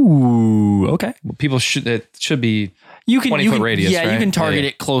 Ooh, okay. People it should be You can 20-foot radius, Yeah, you right? can target Yeah.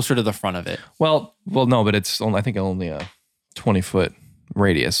 it closer to the front of it. well, no, but it's only, I think only a 20-foot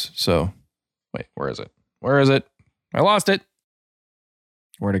radius. So wait, where is it? I lost it.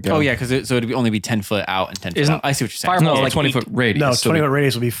 Where'd it go? Oh yeah, because it'd only be 10 foot out and 10 foot Isn't out. I see what you're saying. Fireball- no, like 20-foot radius. No, So 20-foot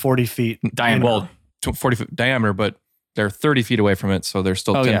radius will be 40 feet. Diameter. well, 40-foot diameter, but they're 30 feet away from it, so they're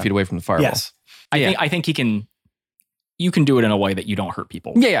still 10 feet away from the fireball. Yes. I think you can do it in a way that you don't hurt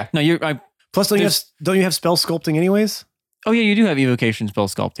people. Yeah. No, Plus, don't you have spell sculpting anyways? oh yeah, you do have evocation spell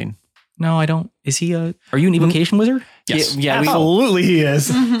sculpting. No, I don't. Is he are you an evocation wizard? Yes. Yeah. Absolutely, he is.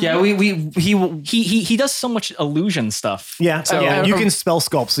 He does so much illusion stuff. Yeah, So you can spell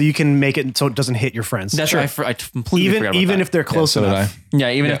sculpt, so you can make it so it doesn't hit your friends. That's right. I completely forgot about even that. if they're close so did enough. Yeah,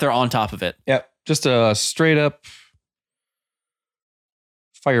 even Yeah. if they're on top of it. Yep. Just a straight up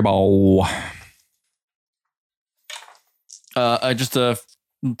fireball. Just a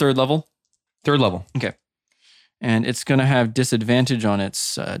third level. Third level. Okay. And it's going to have disadvantage on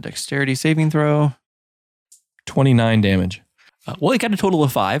its dexterity saving throw. 29 damage. Well, it got a total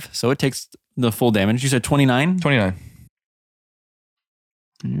of 5, so it takes the full damage. You said 29? 29.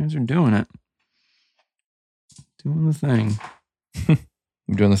 You guys are doing it. Doing the thing.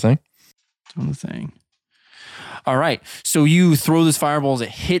 You doing the thing? Doing the thing. All right. So you throw this fireball as it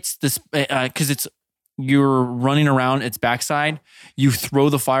hits this, because you're running around its backside. You throw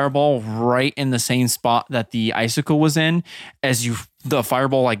the fireball right in the same spot that the icicle was in, as the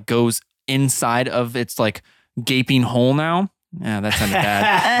fireball like goes inside of its like gaping hole now. Yeah, that sounded bad.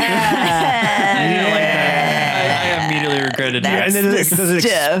 I didn't like that. I immediately regretted it. And then does it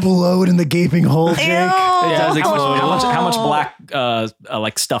Stiff. explode in the gaping hole, Jake? It does explode. How much black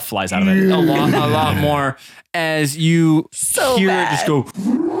like stuff flies out of it? A lot more as you So hear bad. it just go.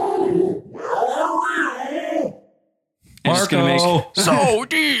 And it's gonna make so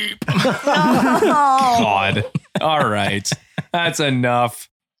deep. God. All right. That's enough.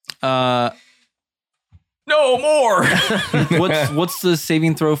 no, No more. What's the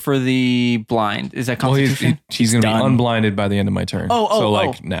saving throw for the blind? Is that Constitution? He's going to be unblinded by the end of my turn.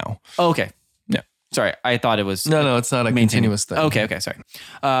 Now. Oh, okay. Yeah. Sorry, I thought it was. No, it's not a continuous thing. Okay, sorry.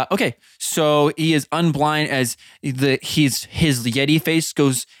 Okay, so he is unblind as his Yeti face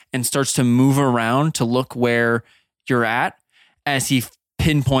goes and starts to move around to look where you're at as he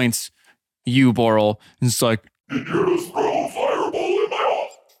pinpoints you, Boral, and it's like, Did you just throw a fireball in my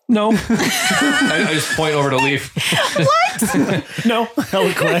office? No. I just point over to Leaf. What? No,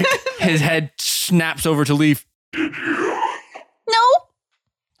 hella quick. his head snaps over to Leaf. No.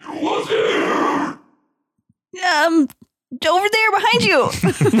 Who was it? Over there behind you.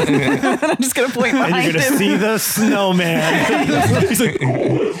 I'm just gonna point And behind you're going to him. see the snowman. He's like,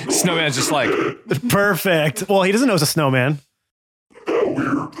 Snowman's just like, Perfect. Well, he doesn't know it's a snowman. That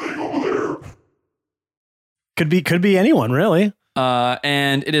weird thing over there. Could be anyone, really.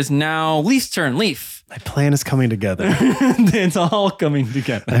 And it is now Leaf's turn. Leaf. My plan is coming together. It's all coming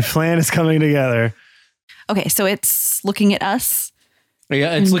together. My plan is coming together. Okay, so it's looking at us.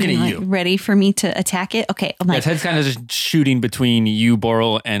 Yeah, it's and looking being, at like, you. ready for me to attack it. Okay, I'm like, Its head's kind of just shooting between you,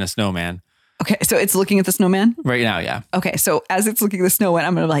 Boral, and a snowman. okay, so it's looking at the snowman. Right now, yeah. Okay, so as it's looking at the snowman,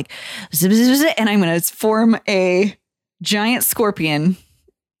 I'm gonna like, zip, zip, zip, and I'm gonna form a giant scorpion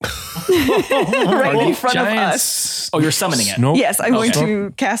right in front of us. Oh, you're summoning it. Nope. Yes, I'm going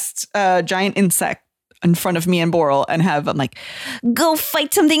to cast a giant insect in front of me and Boral and have I'm like, go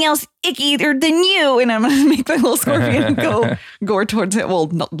fight something else ickier than you, and I'm gonna make the little scorpion go towards it. Well,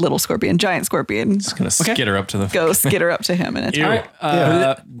 not little scorpion, giant scorpion. Just going to skitter up to the. Go skitter up to him and attack. All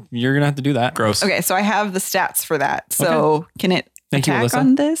right. You're going to have to do that. Gross. Okay, so I have the stats for that. So can it Thank you, attack Alyssa.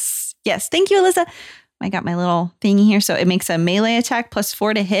 on this? Yes. Thank you, Alyssa. I got my little thingy here. So it makes a melee attack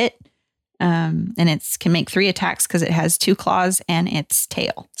 +4 to hit. And it can make 3 attacks because it has 2 claws and its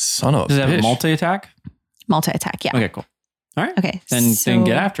tail. Son of a Does it have a bitch. multi-attack? Multi-attack, yeah. Okay, cool. All right. Okay. Then so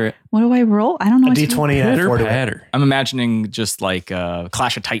get after it. What do I roll? I don't know A what to D20 and add Pitter 4 to it. patter. I'm imagining just like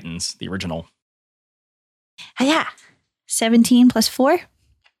Clash of Titans, the original. Yeah. 17 +4.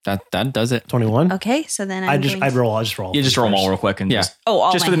 That does it. 21. Okay. So then I'll just roll. You just roll them all real quick and Yeah. just, Oh,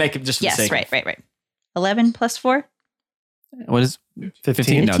 all just my, for the make just for yes, the sake. right. 11 +4. What is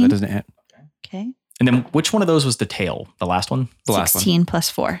 15. No, that doesn't hit. Okay. And then which one of those was the tail? The last one? The last 16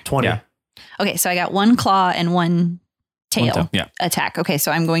 +4. 20. Yeah. Okay. So I got 1 claw and 1 tail Yeah. attack. Okay.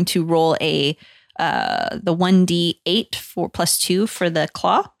 So I'm going to roll the 1d8 for +2 for the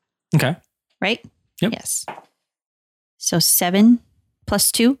claw. Okay. Right? Yep. Yes. So 7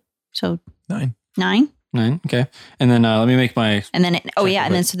 +2. So 9. 9. 9. Okay. And then let me make my. And then, Check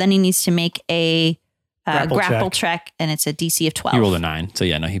and then, so then he needs to make a grapple check. check, and it's a DC of 12. He rolled a 9. So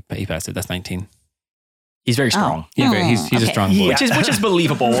yeah, no, he passed it. That's 19. He's very strong. Oh. He's a Okay. strong boy. Yeah. Which is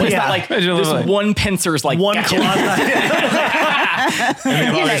believable. It's Yeah. not like Imagine this like- one pincer's like One gotcha. claw.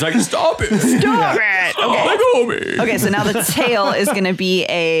 And he's like, stop it. Stop it. Okay. Let go of me. Okay, so now the tail is going to be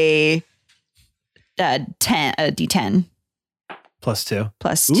a D10 +2.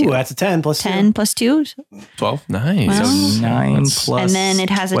 +2. Ooh, that's a 10 +2. 10 +2. 12. Nice. Well, So 9 That's- plus. And then it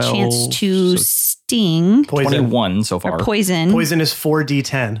has a 12, chance to so sting Poison. 21 so far. or poison, Poison is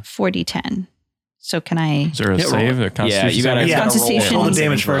 4d10. 4d10. So can I? Is there a Yeah, save? roll. Or constitution? Yeah, you gotta, Yeah. you gotta Constitution. Roll the Saving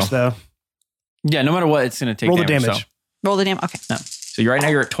damage first, though. Yeah, no matter what, it's going to take Roll the damage. damage. Roll the damage. Okay. So right now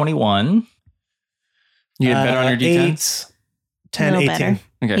you're at 21. You get better on your D10? 8, 10, A little 18.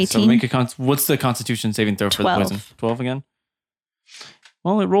 better. Okay, so 18. make a what's the Constitution saving throw for 12. the poison? 12 again?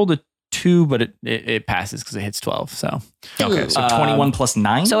 Well, it rolled a 2, but it passes because it hits 12. So Okay, so 21 plus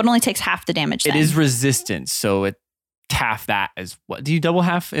 9. So it only takes half the damage. it Then. is resistant, so it half that as what? Do you double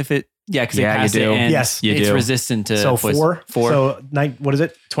half if it? Yeah, because Yeah, it you passed do. it and Yes. You it's do. resistant to So poison. 4. 4. So 9, what is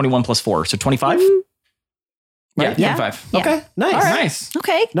it? 21 plus 4, so 25. Yeah, Yeah. 25. Yeah. Okay, nice. All right, nice.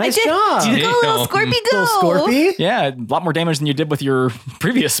 Okay. Nice I did. job. Go, little Scorpy, go. Little Scorpy. Yeah, a lot more damage than you did with your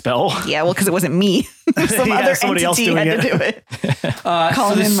previous spell. Yeah, well, because it wasn't me. Some Yeah, other somebody else entity doing had to it. do it. So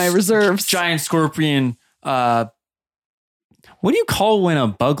Calling this in my reserves. giant scorpion. What do you call when a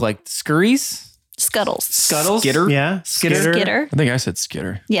bug like scurries? Scuttles. Scuttles? Skitter? Yeah. Skitter? Skitter. I think I said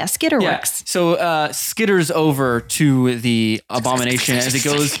skitter. Yeah, Skitter Yeah. works. So skitters over to the abomination as it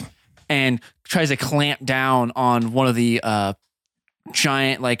goes and tries to clamp down on one of the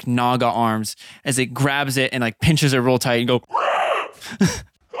giant like Naga arms as it grabs it and like pinches it real tight and go.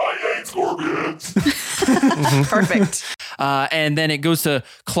 I hate scorpions. Perfect. And then it goes to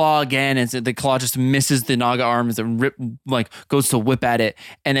claw again, and the claw just misses the Naga arm as it goes to whip at it.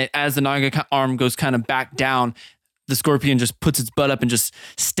 And as the Naga arm goes kind of back down, the scorpion just puts its butt up and just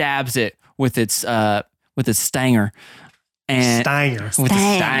stabs it with its stanger. And Stanger. with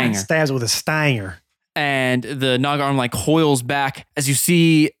the stanger. Stabs with a stanger. and the Naga arm like coils back as you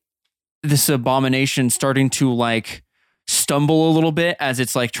see this abomination starting to like stumble a little bit as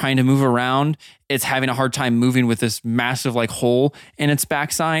it's like trying to move around. It's having a hard time moving with this massive like hole in its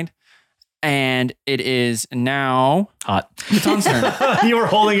backside. And it is now hot. Katan's turn. You were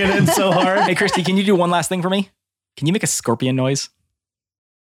holding it in so hard. Hey, Christy, can you do one last thing for me? Can you make a scorpion noise?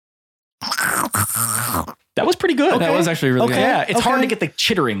 That was pretty good. That was actually really good. Yeah, it's hard to get the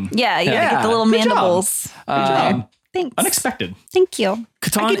chittering. Yeah, you gotta get the little Good job. mandibles. Thanks. Unexpected. Thank you.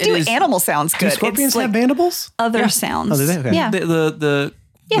 Catan I can do is, animal sounds good. Do scorpions It's like have mandibles? other sounds. Oh, do they? Okay. Yeah. the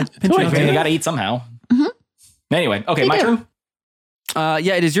Yeah. Okay. You got to eat somehow. Mhm. Anyway, okay, They my do. turn.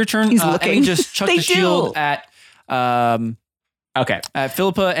 yeah, it is your turn. He's Emmy looking. just chucked They the shield do. at Okay.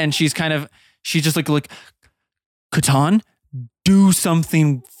 Philippa, and she's just like Catan, do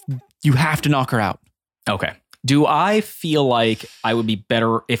something. You have to knock her out. Okay. Do I feel like I would be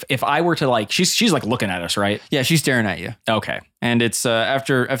better if I were to like she's like looking at us, right? Yeah, she's staring at you, Okay. and it's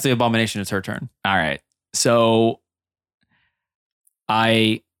after the abomination, it's her turn. All right. So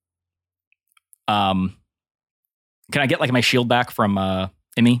I can I get like my shield back from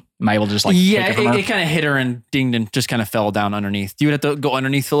Emmy? Am I able to just like Yeah, take it from her? it kind of hit her and dinged and just kind of fell down underneath. You would have to go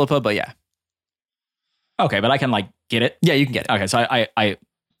underneath Philippa, but yeah. Okay, but I can like get it. Yeah, you can get it. Okay, so I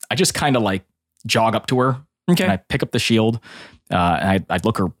just kind of like jog up to her. Okay. And I pick up the shield and I'd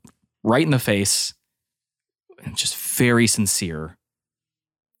look her right in the face and just very sincere.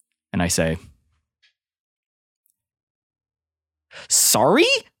 And I say, sorry?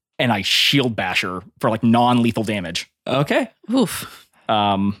 And I shield bash her for like non-lethal damage. Okay. Oof.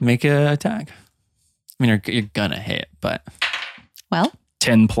 Make an attack. I mean, you're gonna hit, but Well,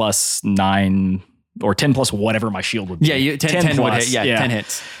 10 plus 9 or 10 plus whatever my shield would be. yeah, 10 would plus, hit. Yeah, 10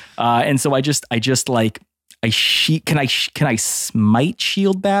 hits. And so I just like can I smite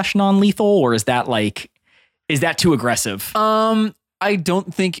shield bash non-lethal, or is that too aggressive? I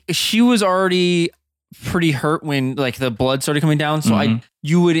don't think she was already pretty hurt when like the blood started coming down. So Mhm.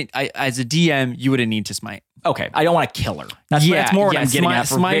 as a DM, you wouldn't need to smite. Okay, I don't want to kill her. That's more what I'm getting at.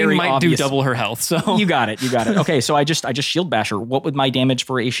 For Smite very might obvious. do double her health. So You got it. Okay, so I just shield bash her. What would my damage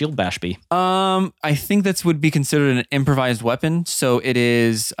for a shield bash be? I think that would be considered an improvised weapon. So it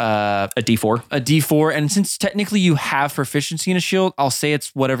is A D4. a D4, and since technically you have proficiency in a shield, I'll say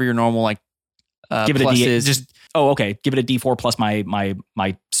it's whatever your normal like Give it a plus D8. is. Just okay. Give it a D4 plus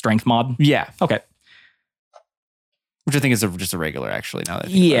my strength mod. Yeah, Okay. which I think is just a regular actually. Now that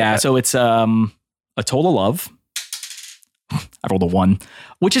I think Yeah. about it. So it's a total of. I rolled a 1,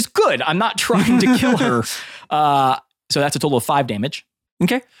 which is good. I'm not trying to kill her. So that's a total of 5 damage.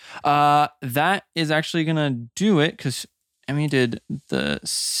 Okay. That is actually gonna do it because Emmy did the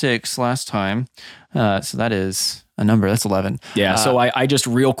 6 last time. So that is a number. That's 11. Yeah. So I just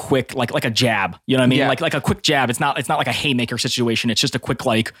real quick, like a jab. You know what I mean? Yeah. Like a quick jab. It's not like a haymaker situation. It's just a quick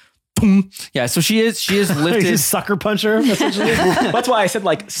like boom. Yeah. So she is You lifted. just sucker punch her, essentially. That's why I said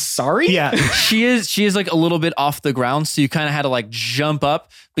like sorry. Yeah. she is like a little bit off the ground. So you kind of had to like jump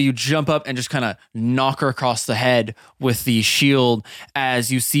up, but you jump up and just kind of knock her across the head with the shield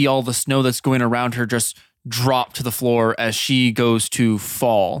as you see all the snow that's going around her just drop to the floor as she goes to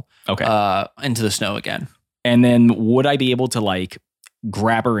fall Okay. into the snow again. And then would I be able to like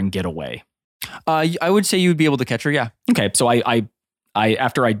grab her and get away? I would say you would be able to catch her. Yeah. Okay. So I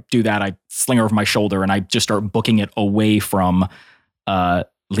after I do that, I sling her over my shoulder and I just start booking it away from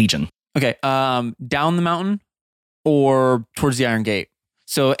Legion. Okay. Down the mountain or towards the Iron Gate.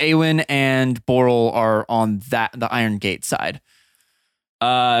 So Awen and Boral are on the Iron Gate side.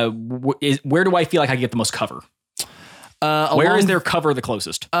 Where do I feel like I can get the most cover? Where is their cover the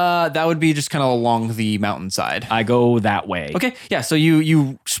closest? That would be just kind of along the mountainside. I go that way. Okay. Yeah. So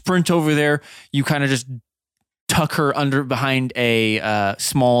you sprint over there. You kind of just tuck her behind a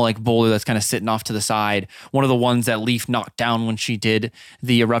small like boulder that's kind of sitting off to the side. One of the ones that Leaf knocked down when she did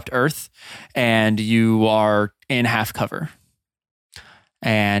the Erupt Earth, and you are in half cover.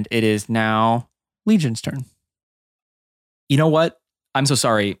 And it is now Legion's turn. You know what? I'm so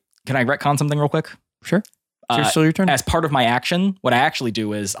sorry. Can I retcon something real quick? Sure. It's still your turn. As part of my action, what I actually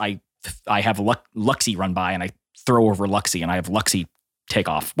do is I have Luxie run by and I throw over Luxie and I have Luxie take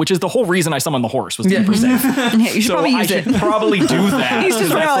off, which is the whole reason I summoned the horse was to keep her safe. yeah, you should probably use I it. should probably do that. He's just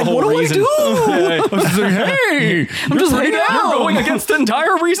That's like, the whole what do reason. I do? I'm just like, hey, I'm just laying down. You're going against the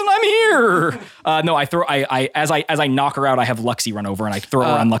entire reason I'm here. No, as I knock her out, I have Luxie run over and I throw her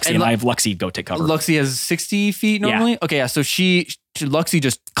on Luxie and I have Luxie go take cover. Luxie has 60 feet normally. Okay, yeah. So Luxie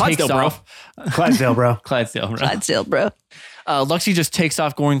just takes Clydesdale, bro. off. Clydesdale, bro. Clydesdale, bro. Clydesdale, bro. Luxie just takes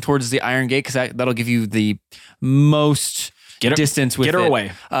off going towards the Iron Gate because that'll give you the most distance with get her it,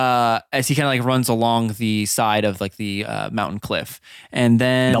 away. as he kind of like runs along the side of like the mountain cliff. And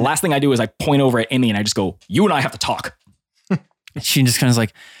then The last thing I do is I point over at Emmy and I just go, "You and I have to talk." she just kind of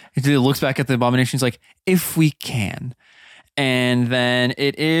like looks back at the abomination. She's like, "If we can." And then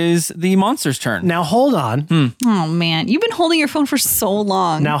it is the monster's turn. Now hold on. Oh man, you've been holding your phone for so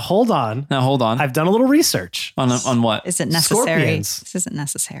long. Now hold on. Now hold on. I've done a little research. On what? Is it necessary? Scorpions. This isn't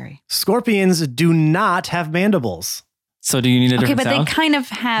necessary. Scorpions do not have mandibles. So do you need a Okay, different but sound? they kind of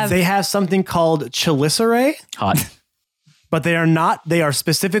have. They have something called chelicerae, Hot. but they are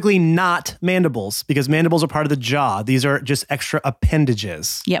specifically not mandibles because mandibles are part of the jaw. These are just extra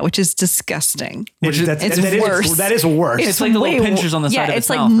appendages. yeah, which is disgusting. It's worse. That is worse. It's like the little way pinchers on the yeah, side of it's its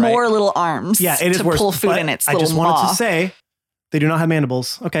like mouth, right? more little arms. Yeah, it is to worse. pull food but in its I little just wanted maw. to say they do not have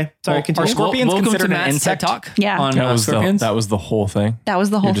mandibles. Okay, sorry. Well, Continue. are scorpions welcome considered to an Matt's TED insect? Talk Yeah. on scorpions. that was the whole thing. That was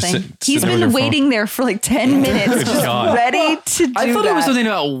the whole just thing. sitting He's with been your phone. waiting there for like 10 minutes, just God. ready to do I thought that. it was something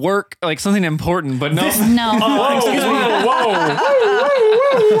about work, like something important, but no. No,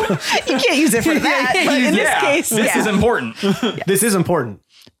 you can't use it for that. But in this case, This yeah. is important. This is important.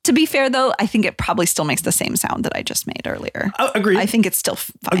 To be fair, though, I think it probably still makes the same sound that I just made earlier. Agreed. I think it's still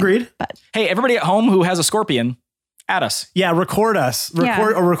fine. Agreed. But Hey, everybody at home who has a scorpion, add us. Yeah, record us. Record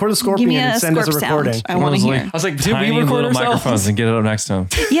Yeah. or record a give scorpion me and a send us a scorp recording. sound. I want to One of those, hear. like, I was like, did Tiny we record little ourselves? microphones and get it up next to him.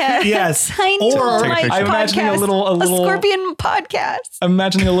 Yeah, Yes. tiny Or- little Take a mic picture. I'm imagining podcast, a little- scorpion podcast. I'm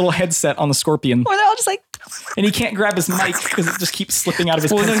imagining a little headset on the scorpion, Or they're all just like, and he can't grab his mic because it just keeps slipping out of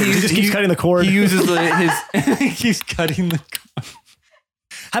his Well, no, pencil. He just keeps cutting the cord. He uses his. He's cutting the.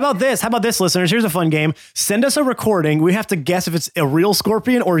 How about this, listeners? Here's a fun game. Send us a recording. We have to guess if it's a real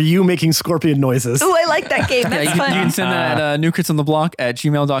scorpion or you making scorpion noises. ooh, I like that game. That's You fun. can send that at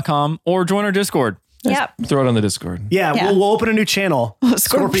newcritsontheblock@gmail.com or join our Discord. Yep. Throw it on the Discord. Yeah, Yeah. We'll open a new channel.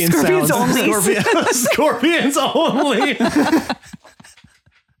 Scorpion Scorpions sounds. only. Scorpions only.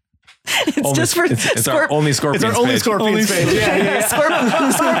 It's just for It's our only It's Scorpions our only page. Scorpions page. Yeah.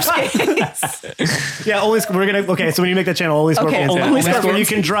 Scorpions. Yeah, we're gonna. Okay, so when you make that channel, only Scorpions. only yeah. That's Scorpions. where you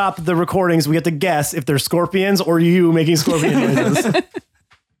can drop the recordings. We get to guess if they're scorpions or you making scorpion noises.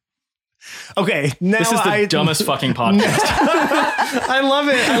 Okay, now This is the dumbest fucking podcast. I love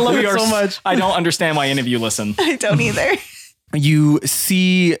it. I love We it are so much. I don't understand why any of you listen. I don't either. You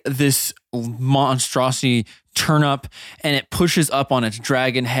see this monstrosity turn up and it pushes up on its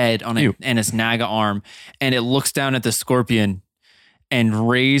dragon head on it Ew. and its naga arm, and it looks down at the scorpion and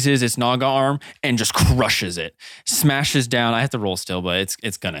raises its naga arm and just crushes it, smashes down. I have to roll still, but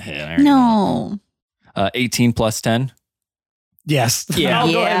it's gonna hit. I already know. No. 18 plus 10. Yes. Yeah.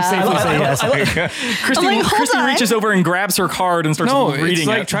 I'll go ahead and safely say yes. Christy, I'm like, hold Christy on. reaches over and grabs her card and starts No, reading it's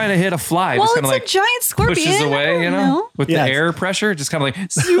like it. trying to hit a fly. Well, just it's kind of like a giant scorpion. pushes I away, don't you know, with Yes. the air pressure. Just kind of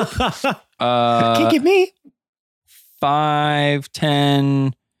like, zoop. Can't get me. 5,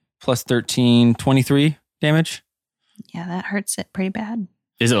 10 plus 13, 23 damage. Yeah, that hurts it pretty bad.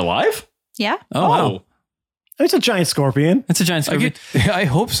 Is it alive? Yeah. Oh, wow. It's a giant scorpion. It's a giant I, scorpion. I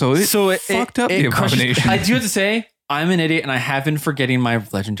hope so. It So it fucked up the crushes- abomination. I do have to say, I'm an idiot and I have been forgetting my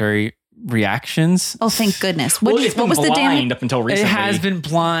legendary reactions. Oh, thank goodness. What, Well, it's what been was the blind damage? up until It recently. has been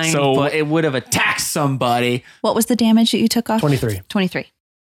blind, So- but it would have attacked somebody. What was the damage that you took off? 23. 23.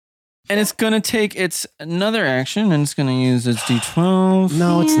 And it's going to take its another action and it's going to use its D12.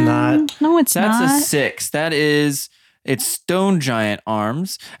 No, it's not. No, it's That's not. a 6. That is its stone giant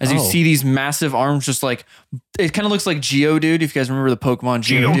arms. As you Oh. see these massive arms, just like it kind of looks like Geodude. If you guys remember the Pokemon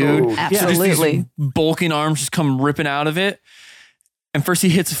Geodude, Absolutely. So just these bulking arms just come ripping out of it. And first he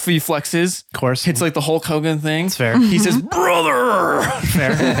hits a few flexes, Of course. hits like the Hulk Hogan thing. It's fair. He says, "Brother."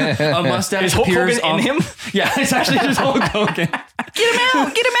 Fair. A mustache Is Hulk appears Hogan on in him? Yeah, it's actually just Hulk Hogan. Get him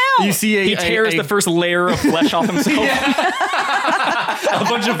out. Get him out. You see He tears the first layer of flesh off himself. a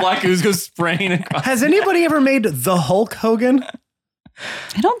bunch of black ooze goes spraying across. Has anybody ever made the Hulk Hogan?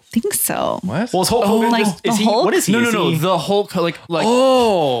 I don't think so. What? Well, is Hulk Hogan like just, the is he, Hulk? what is he? No, Is he- the Hulk, like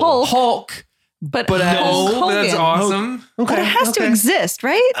Oh, Hulk. But But Hulk no, that's Hogan. awesome. But it has to exist,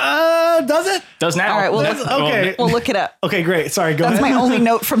 right? Does it? Does now. All right, well, That's- okay. We'll look it up. Okay, great. Sorry, go That's ahead. my only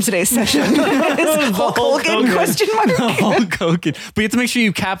note from today's session. Is Hulk Hogan? Hogan. Question mark. Hulk Hogan. But you have to make sure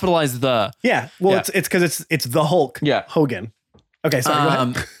you capitalize the. Yeah. Well, Yeah. it's because it's the Hulk. Yeah. Hogan. Okay,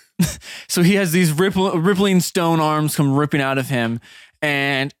 sorry. Go ahead. So he has these rippling stone arms come ripping out of him,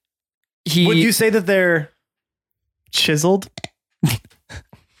 and he. Would you say that they're chiseled?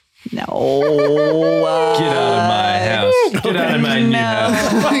 No. Get out of my house. Get out of my new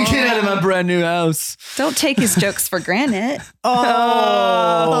house. Get out of my brand new house. Don't take his jokes for granted.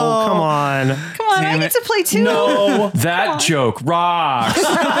 Oh, come on. Come on, Damn I get it. to play too. No, that joke rocks.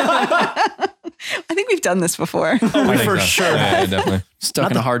 I think we've we've done this before. Oh, I think for so. sure. Yeah, definitely.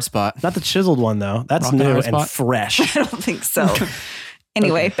 Stuck in a hard spot. Not the chiseled one though. That's Rock and new hard and spot? fresh. I don't think so.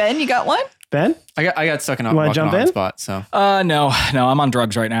 Anyway, Ben, you got one? Ben, I got stuck in a You wanna rock and jump hard in? spot. So, No, I'm on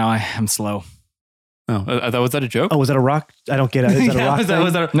drugs right now. I'm slow. was that a joke? oh, was that a rock? I don't get it. Is that a rock? was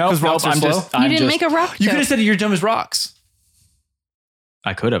thing? that No, because rocks are I'm slow? just. You didn't make a rock You joke. could have said you're dumb as rocks.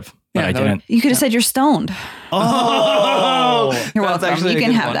 I could have, but Yeah, I that would- didn't. You could have said you're stoned. Oh, You're That's welcome. actually You a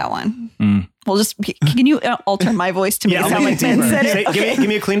can good have one. that one. Mm. We'll just, can you alter my voice to make it I'll sound make like Ben deeper. said Say- it? Okay. give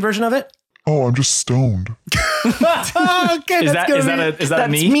me a clean version of it. Oh, I'm just stoned. Okay, Is that a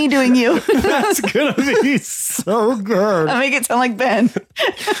That's me? me doing you. That's gonna be so good. I make it sound like Ben.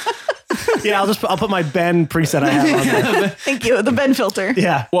 Yeah, I'll put my Ben preset I have on there. Thank you. The Ben filter.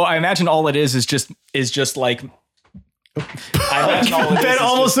 Yeah. Well, I imagine all it is just like. I imagine all it is Ben is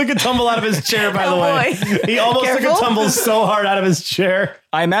almost took a tumble out of his chair, by the Oh, way. boy. He almost took Careful. a tumble so hard out of his chair.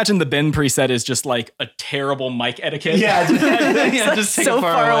 I imagine the Ben preset is just like a terrible mic etiquette. Yeah. Yeah, just take so it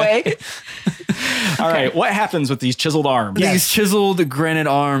far away. All right. What happens with these chiseled arms? These chiseled granite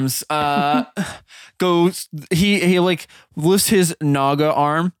arms goes he like lifts his naga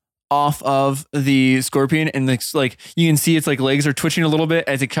arm off of the scorpion, and like you can see its like legs are twitching a little bit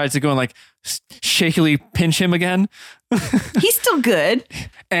as it tries to go and like shakily pinch him again, He's still good.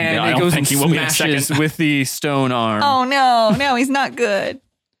 and Yeah, I it don't goes think and he will be in a smashes second. with the stone arm. Oh, no, he's not good.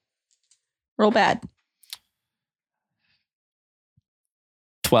 Roll bad.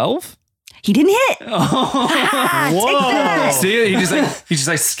 12. He didn't hit. Oh. Ah, take that. See, he just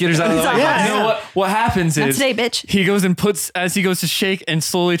like skitters out of the way. Yeah. You know what happens Not is today, bitch. he goes and puts, as he goes to shake and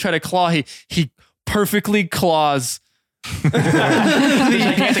slowly try to claw, he perfectly claws. The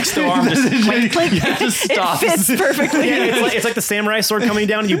gigantic stone arm just Like, just it stops. fits perfectly. Yeah, it's like the samurai sword coming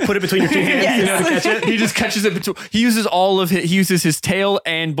down and you put it between your two hands. Yes. You know, to catch it. He just catches it between. He uses all of it. He uses his tail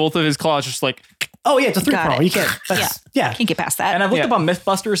and both of his claws, just like Oh, yeah, it's a three Got prong. it. You can't. That's, yeah. Can't get past that. And I've looked Yeah. up on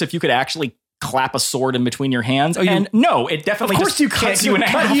Mythbusters if you could actually clap a sword in between your hands. you- And no, it definitely Of course just you cuts can't. you in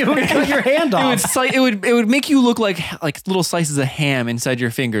half. Cut your hand off. it would make you look like little slices of ham inside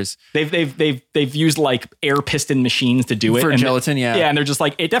your fingers They've used like air piston machines to do it for and gelatin. Yeah, Yeah, and they're just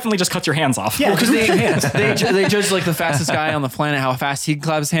like it definitely just cuts your hands off. Yeah, because they judge like the fastest guy on the planet how fast he can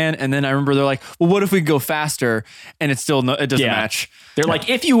clap his hand, and then I remember they're like, well, what if we go faster? And it's still it doesn't match. They're like,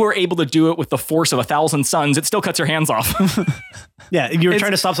 if you were able to do it with the force of 1,000 suns, it still cuts your hands off. Yeah, you're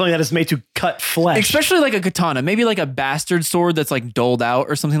trying to stop something that is made to cut flesh. Especially like a katana, maybe like a bastard sword that's like doled out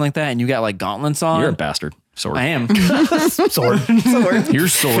or something like that, and you got like gauntlets on. You're a bastard. Sword. I am. sword. Your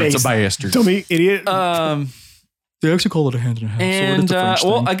sword's Face. a bastard. Dummy idiot. They actually call it a hand and a half. And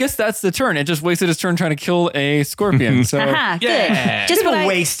well, I guess that's the turn. It just wasted its turn trying to kill a scorpion. So Aha, good. Just what Didn't I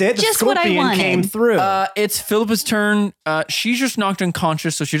waste it. The just what I scorpion wanted. came through. it's Philippa's turn. She's just knocked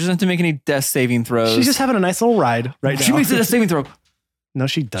unconscious, so she doesn't have to make any death saving throws. She's just having a nice little ride right now. she makes a death saving throw. No,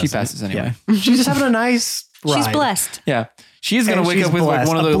 she doesn't. She passes anyway. Yeah. She's just having a nice ride. She's blessed. Yeah, she's gonna And wake she's up with like blessed.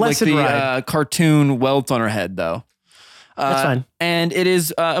 one of A the blessed ride. cartoon welts on her head, though. That's fine. And it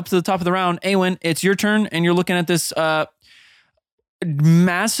is up to the top of the round. Awen, it's your turn, and you're looking at this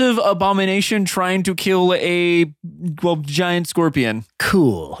massive abomination trying to kill a giant scorpion.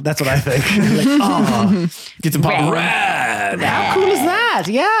 Cool. That's what I think. Like, oh, Get some pop. Rad. Rad. how cool is that?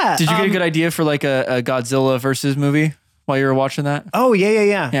 Yeah. Did you get a good idea for like a Godzilla versus movie while you were watching that? Oh, yeah.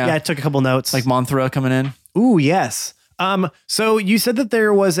 Yeah. Yeah, I took a couple notes. Like Mothra coming in. ooh, yes. So you said that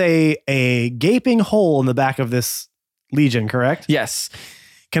there was a gaping hole in the back of this legion, correct? Yes.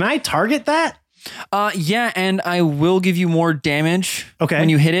 Can I target that? Yeah, and I will give you more damage Okay. when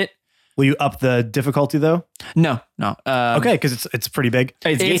you hit it. Will you up the difficulty though? No. Okay, because it's pretty big.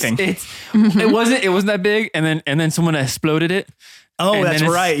 It's gaping. It wasn't that big, and then someone exploded it. Oh, and that's then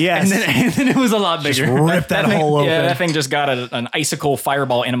it's- right. Yes. And then it was a lot Just bigger. rip that hole open. Yeah, that thing just got an icicle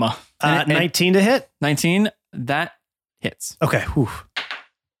fireball enema. 19 to hit. 19, that hits. Okay. Whew.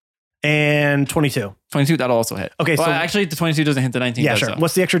 And 22. 22, that'll also hit. Okay, Well, so- actually, the 22 doesn't hit the 19. Yeah, does, sure. though.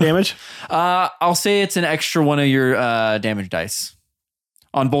 What's the extra damage? I'll say it's an extra one of your damage dice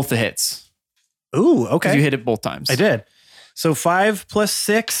on both the hits. Ooh, Because okay. you hit it both times. I did. So 5 plus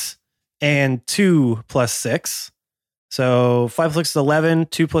 6 and 2 plus 6. So 5 plus 6 is 11.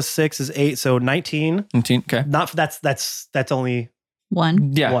 2 plus 6 is 8. So 19. 19, okay. Not that's only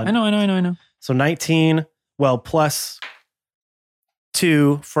One. Yeah, One. I know. so 19. Well, plus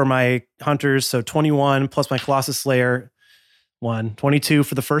 2 for my hunters. So 21 plus my Colossus Slayer. 22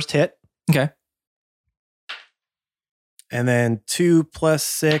 for the first hit. Okay. And then 2 plus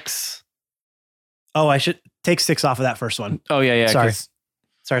 6. Oh, I should take 6 off of that first one. Oh, yeah. Sorry. 'cause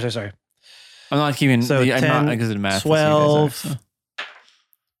Sorry. I'm not keeping, So I'm not 10, good at math. 12,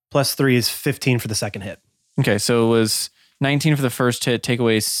 Plus 3 is 15 for the second hit. Okay, so it was 19 for the first hit, take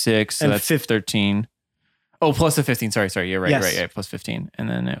away 6, so And that's 13. Oh, plus the 15. Sorry. Yeah, right, Yes. right. Yeah, plus 15. And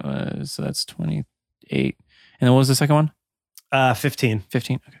then it was, so that's 28. And then what was the second one? 15.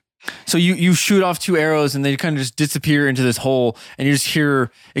 15. Okay. So you shoot off 2 arrows and they kind of just disappear into this hole and you just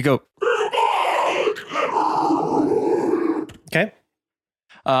hear it go. Okay.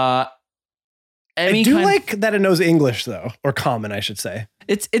 Emmy I do like that it knows English though, or common, I should say.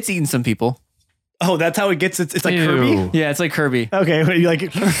 it's eating some people. Oh, that's how it gets. It's like Ew. Kirby. Yeah, it's like Kirby. Okay, you like,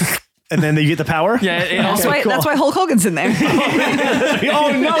 and then you get the power. Yeah, it also, That's why Hulk Hogan's in there.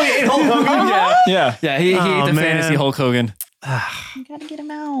 Oh no, he ate Hulk Hogan. yeah, he ate the fantasy man. Hulk Hogan. You gotta get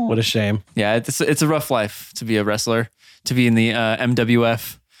him out. What a shame. Yeah, it's a rough life to be a wrestler, to be in the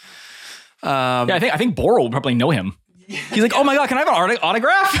MWF. Yeah, I think Boral would probably know him. He's like, oh my God, can I have an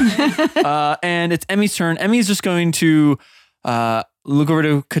autograph? And it's Emmy's turn. Emmy's just going to look over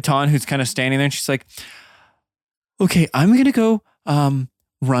to Catan, who's kind of standing there, and she's like, okay, I'm going to go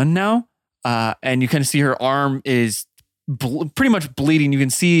run now. And you kind of see her arm is pretty much bleeding. You can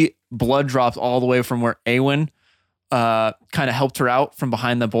see blood drops all the way from where Awen kind of helped her out from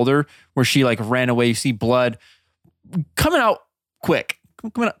behind the boulder, where she like ran away. You see blood coming out quick,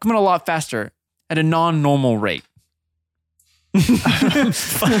 coming out a lot faster at a non-normal rate. Well,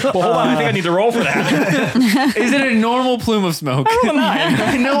 hold on, I think I need to roll for that. Is it a normal plume of smoke? I rolled a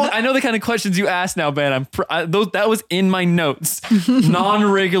 9. I know the kind of questions you ask now, Ben. That was in my notes.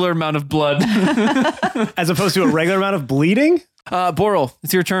 Non-regular amount of blood. As opposed to a regular amount of bleeding. Boral,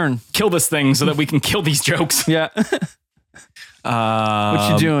 it's your turn. Kill this thing so that we can kill these jokes. Yeah.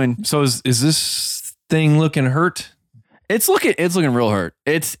 What you doing? So is this thing looking hurt? It's looking real hurt.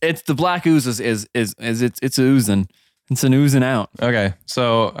 It's the black ooze is it's oozing. It's an oozing out. Okay,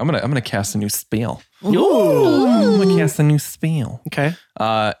 so I'm gonna cast a new spell. Ooh. I'm gonna cast a new spell. Okay.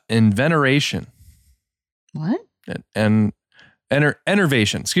 In veneration What? and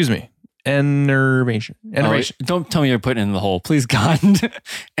enervation. Excuse me. Enervation. Enervation. Oh, don't tell me you're putting it in the hole, please, God.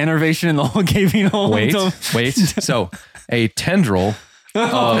 Enervation in the whole gaping hole. Wait. Don't- So a tendril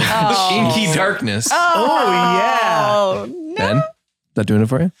of inky darkness. Oh yeah. Oh no. Ben, is that doing it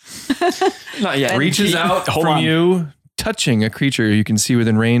for you? Not yet. Reaches out Hold from on. you, touching a creature you can see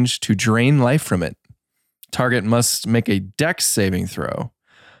within range to drain life from it. Target must make a dex saving throw.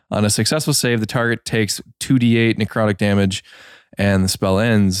 On a successful save, the target takes 2d8 necrotic damage and the spell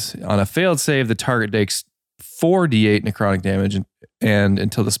ends. On a failed save, the target takes 4d8 necrotic damage, and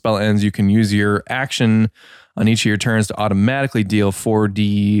until the spell ends, you can use your action on each of your turns to automatically deal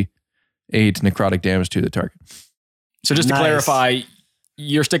 4d8 necrotic damage to the target. So just to Nice. clarify,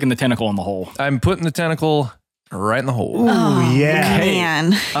 you're sticking the tentacle in the hole. I'm putting the tentacle right in the hole. Ooh, yeah.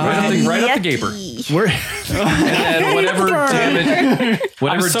 Man. Right up the gaper. We're And then whatever damage,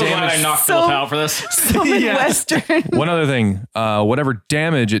 whatever I'm so glad I damage. knocked So- Philip out for this. So Midwestern. One other thing, whatever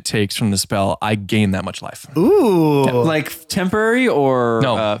damage it takes from the spell, I gain that much life. ooh. Like temporary or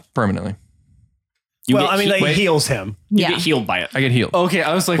No, permanently. You Well, get I mean, he- like wait. heals him. you Yeah. get healed by it. I get healed. Okay,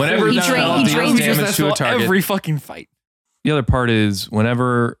 I was like, Whenever holy he no, drains- no, he no, drains no, your that damage to a spell target. every fucking fight. The other part is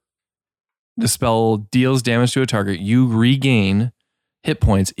whenever the spell deals damage to a target, you regain hit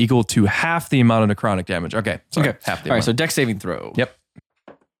points equal to half the amount of necrotic damage. Okay, sorry, Okay. half the All right, amount. so dex saving throw. Yep.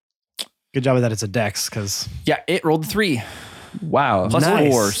 Good job with that. It's a dex because Yeah, it rolled a 3 Wow. plus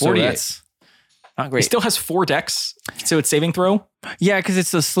Nice. 4, so 48. that's not He great. still has 4 decks, so it's saving throw. Yeah, because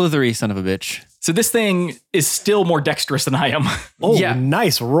it's a slithery son of a bitch. So this thing is still more dexterous than I am. oh, Yeah.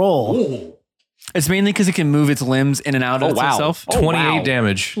 nice roll. It's mainly because it can move its limbs in and out of Oh, wow. itself. 28 wow.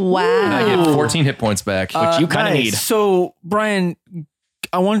 damage. And I Wow. get 14 hit points back. Which you kind of nice. need. So, Brian,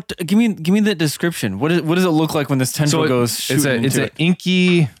 I want give me the description. What does it look like when this tendril goes it's shooting it's into an it?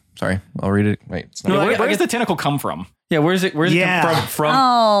 inky. Sorry, I'll read it. Wait, it's not. No, Where I does get- the tentacle come from? Yeah, where's it Yeah. come from?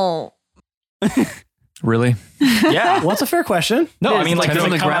 Oh. Really? Yeah. Well, that's a fair question. No, I Is mean, it like, does from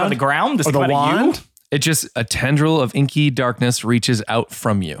it the come out of the ground? Does Or it the come out of you? wand. It's just a tendril of inky darkness reaches out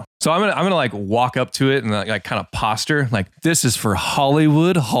from you. So I'm gonna like walk up to it and like kind of posture like this is for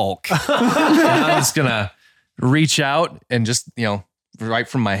Hollywood Hulk. And I'm just gonna reach out and just right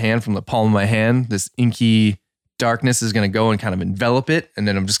from my hand, from the palm of my hand, this inky darkness is gonna go and kind of envelop it, and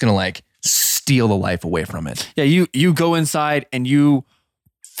then I'm just gonna like steal the life away from it. Yeah, you go inside and you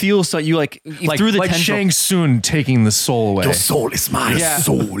feel so you like through the like tendril. Shang Tsung taking the soul away. soul is mine. Yeah.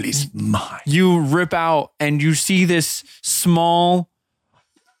 Soul is mine. You rip out and you see this small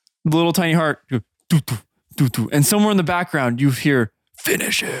little tiny heart go, doo, doo, doo, doo. And somewhere in the background you hear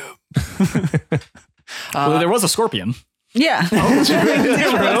finish him. Well, there was a scorpion. Yeah.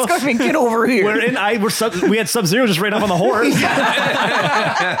 Scorpion, get over here. We had Sub-Zero just right up on the horse.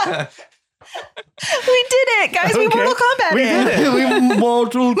 We did it, guys. We Mortal Kombat. We did it. We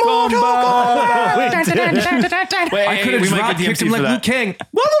Mortal Kombat. Wait, I could have drop kicked him like Liu Kang.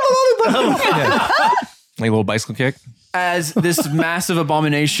 Like a little bicycle kick. As this massive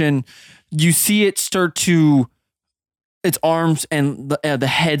abomination, you see it start to, its arms and the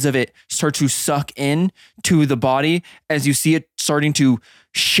heads of it start to suck in to the body as you see it starting to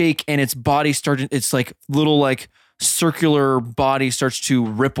shake, and its body its like little like circular body starts to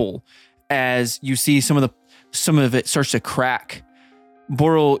ripple as you see some of it starts to crack.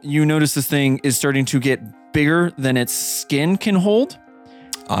 Boral, you notice this thing is starting to get bigger than its skin can hold.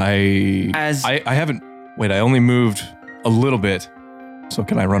 I haven't. Wait, I only moved a little bit. So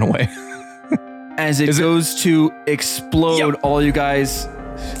can I run away? As it goes to explode, all you guys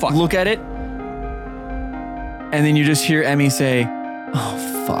look at it. And then you just hear Emmy say,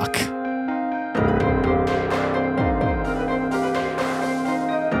 "Oh, fuck."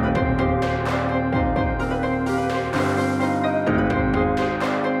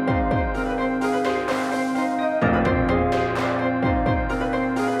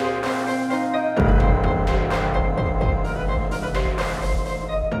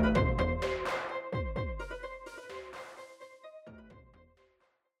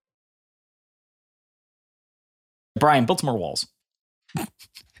 Brian, build some more walls.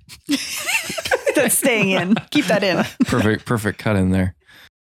 That's staying in. Keep that in. Perfect cut in there.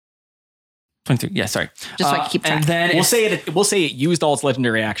 22. Yeah, sorry. Just so I can keep track. And then We'll say it used all its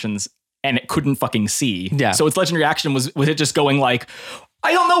legendary actions and it couldn't fucking see. Yeah. So its legendary action was it just going like,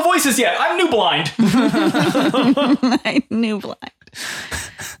 I don't know voices yet. I'm new blind. I knew blind.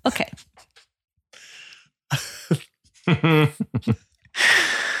 Okay.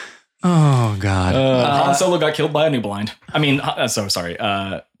 Oh, God. Han Solo got killed by a new blind. I mean, sorry.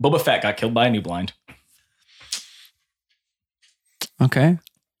 Boba Fett got killed by a new blind. Okay.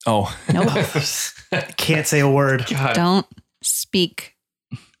 Oh. Nope. Can't say a word. God. Don't speak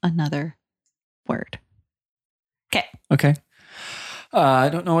another word. Okay. Okay. I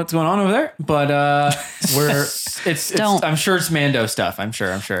don't know what's going on over there, but it's I'm sure it's Mando stuff. I'm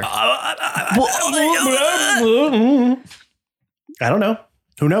sure. I don't know.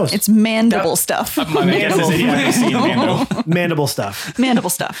 Who knows? It's mandible stuff. My guess is that he hasn't seen Mando. Mandible stuff. Mandible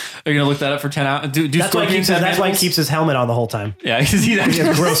stuff. Are you gonna look that up for 10 hours? That's why he keeps his helmet on the whole time. Yeah, because He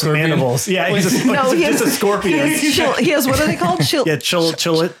has gross mandibles. Yeah, he's just a scorpion. He has what are they called?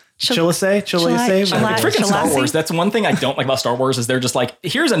 Chilisay? It's freaking Star Chilassi? Wars. That's one thing I don't like about Star Wars is they're just like,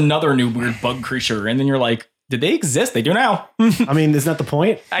 here's another new weird bug creature. And then you're like, did they exist? They do now. I mean, isn't that the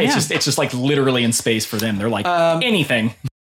point? It's just like literally in space for them. They're like anything.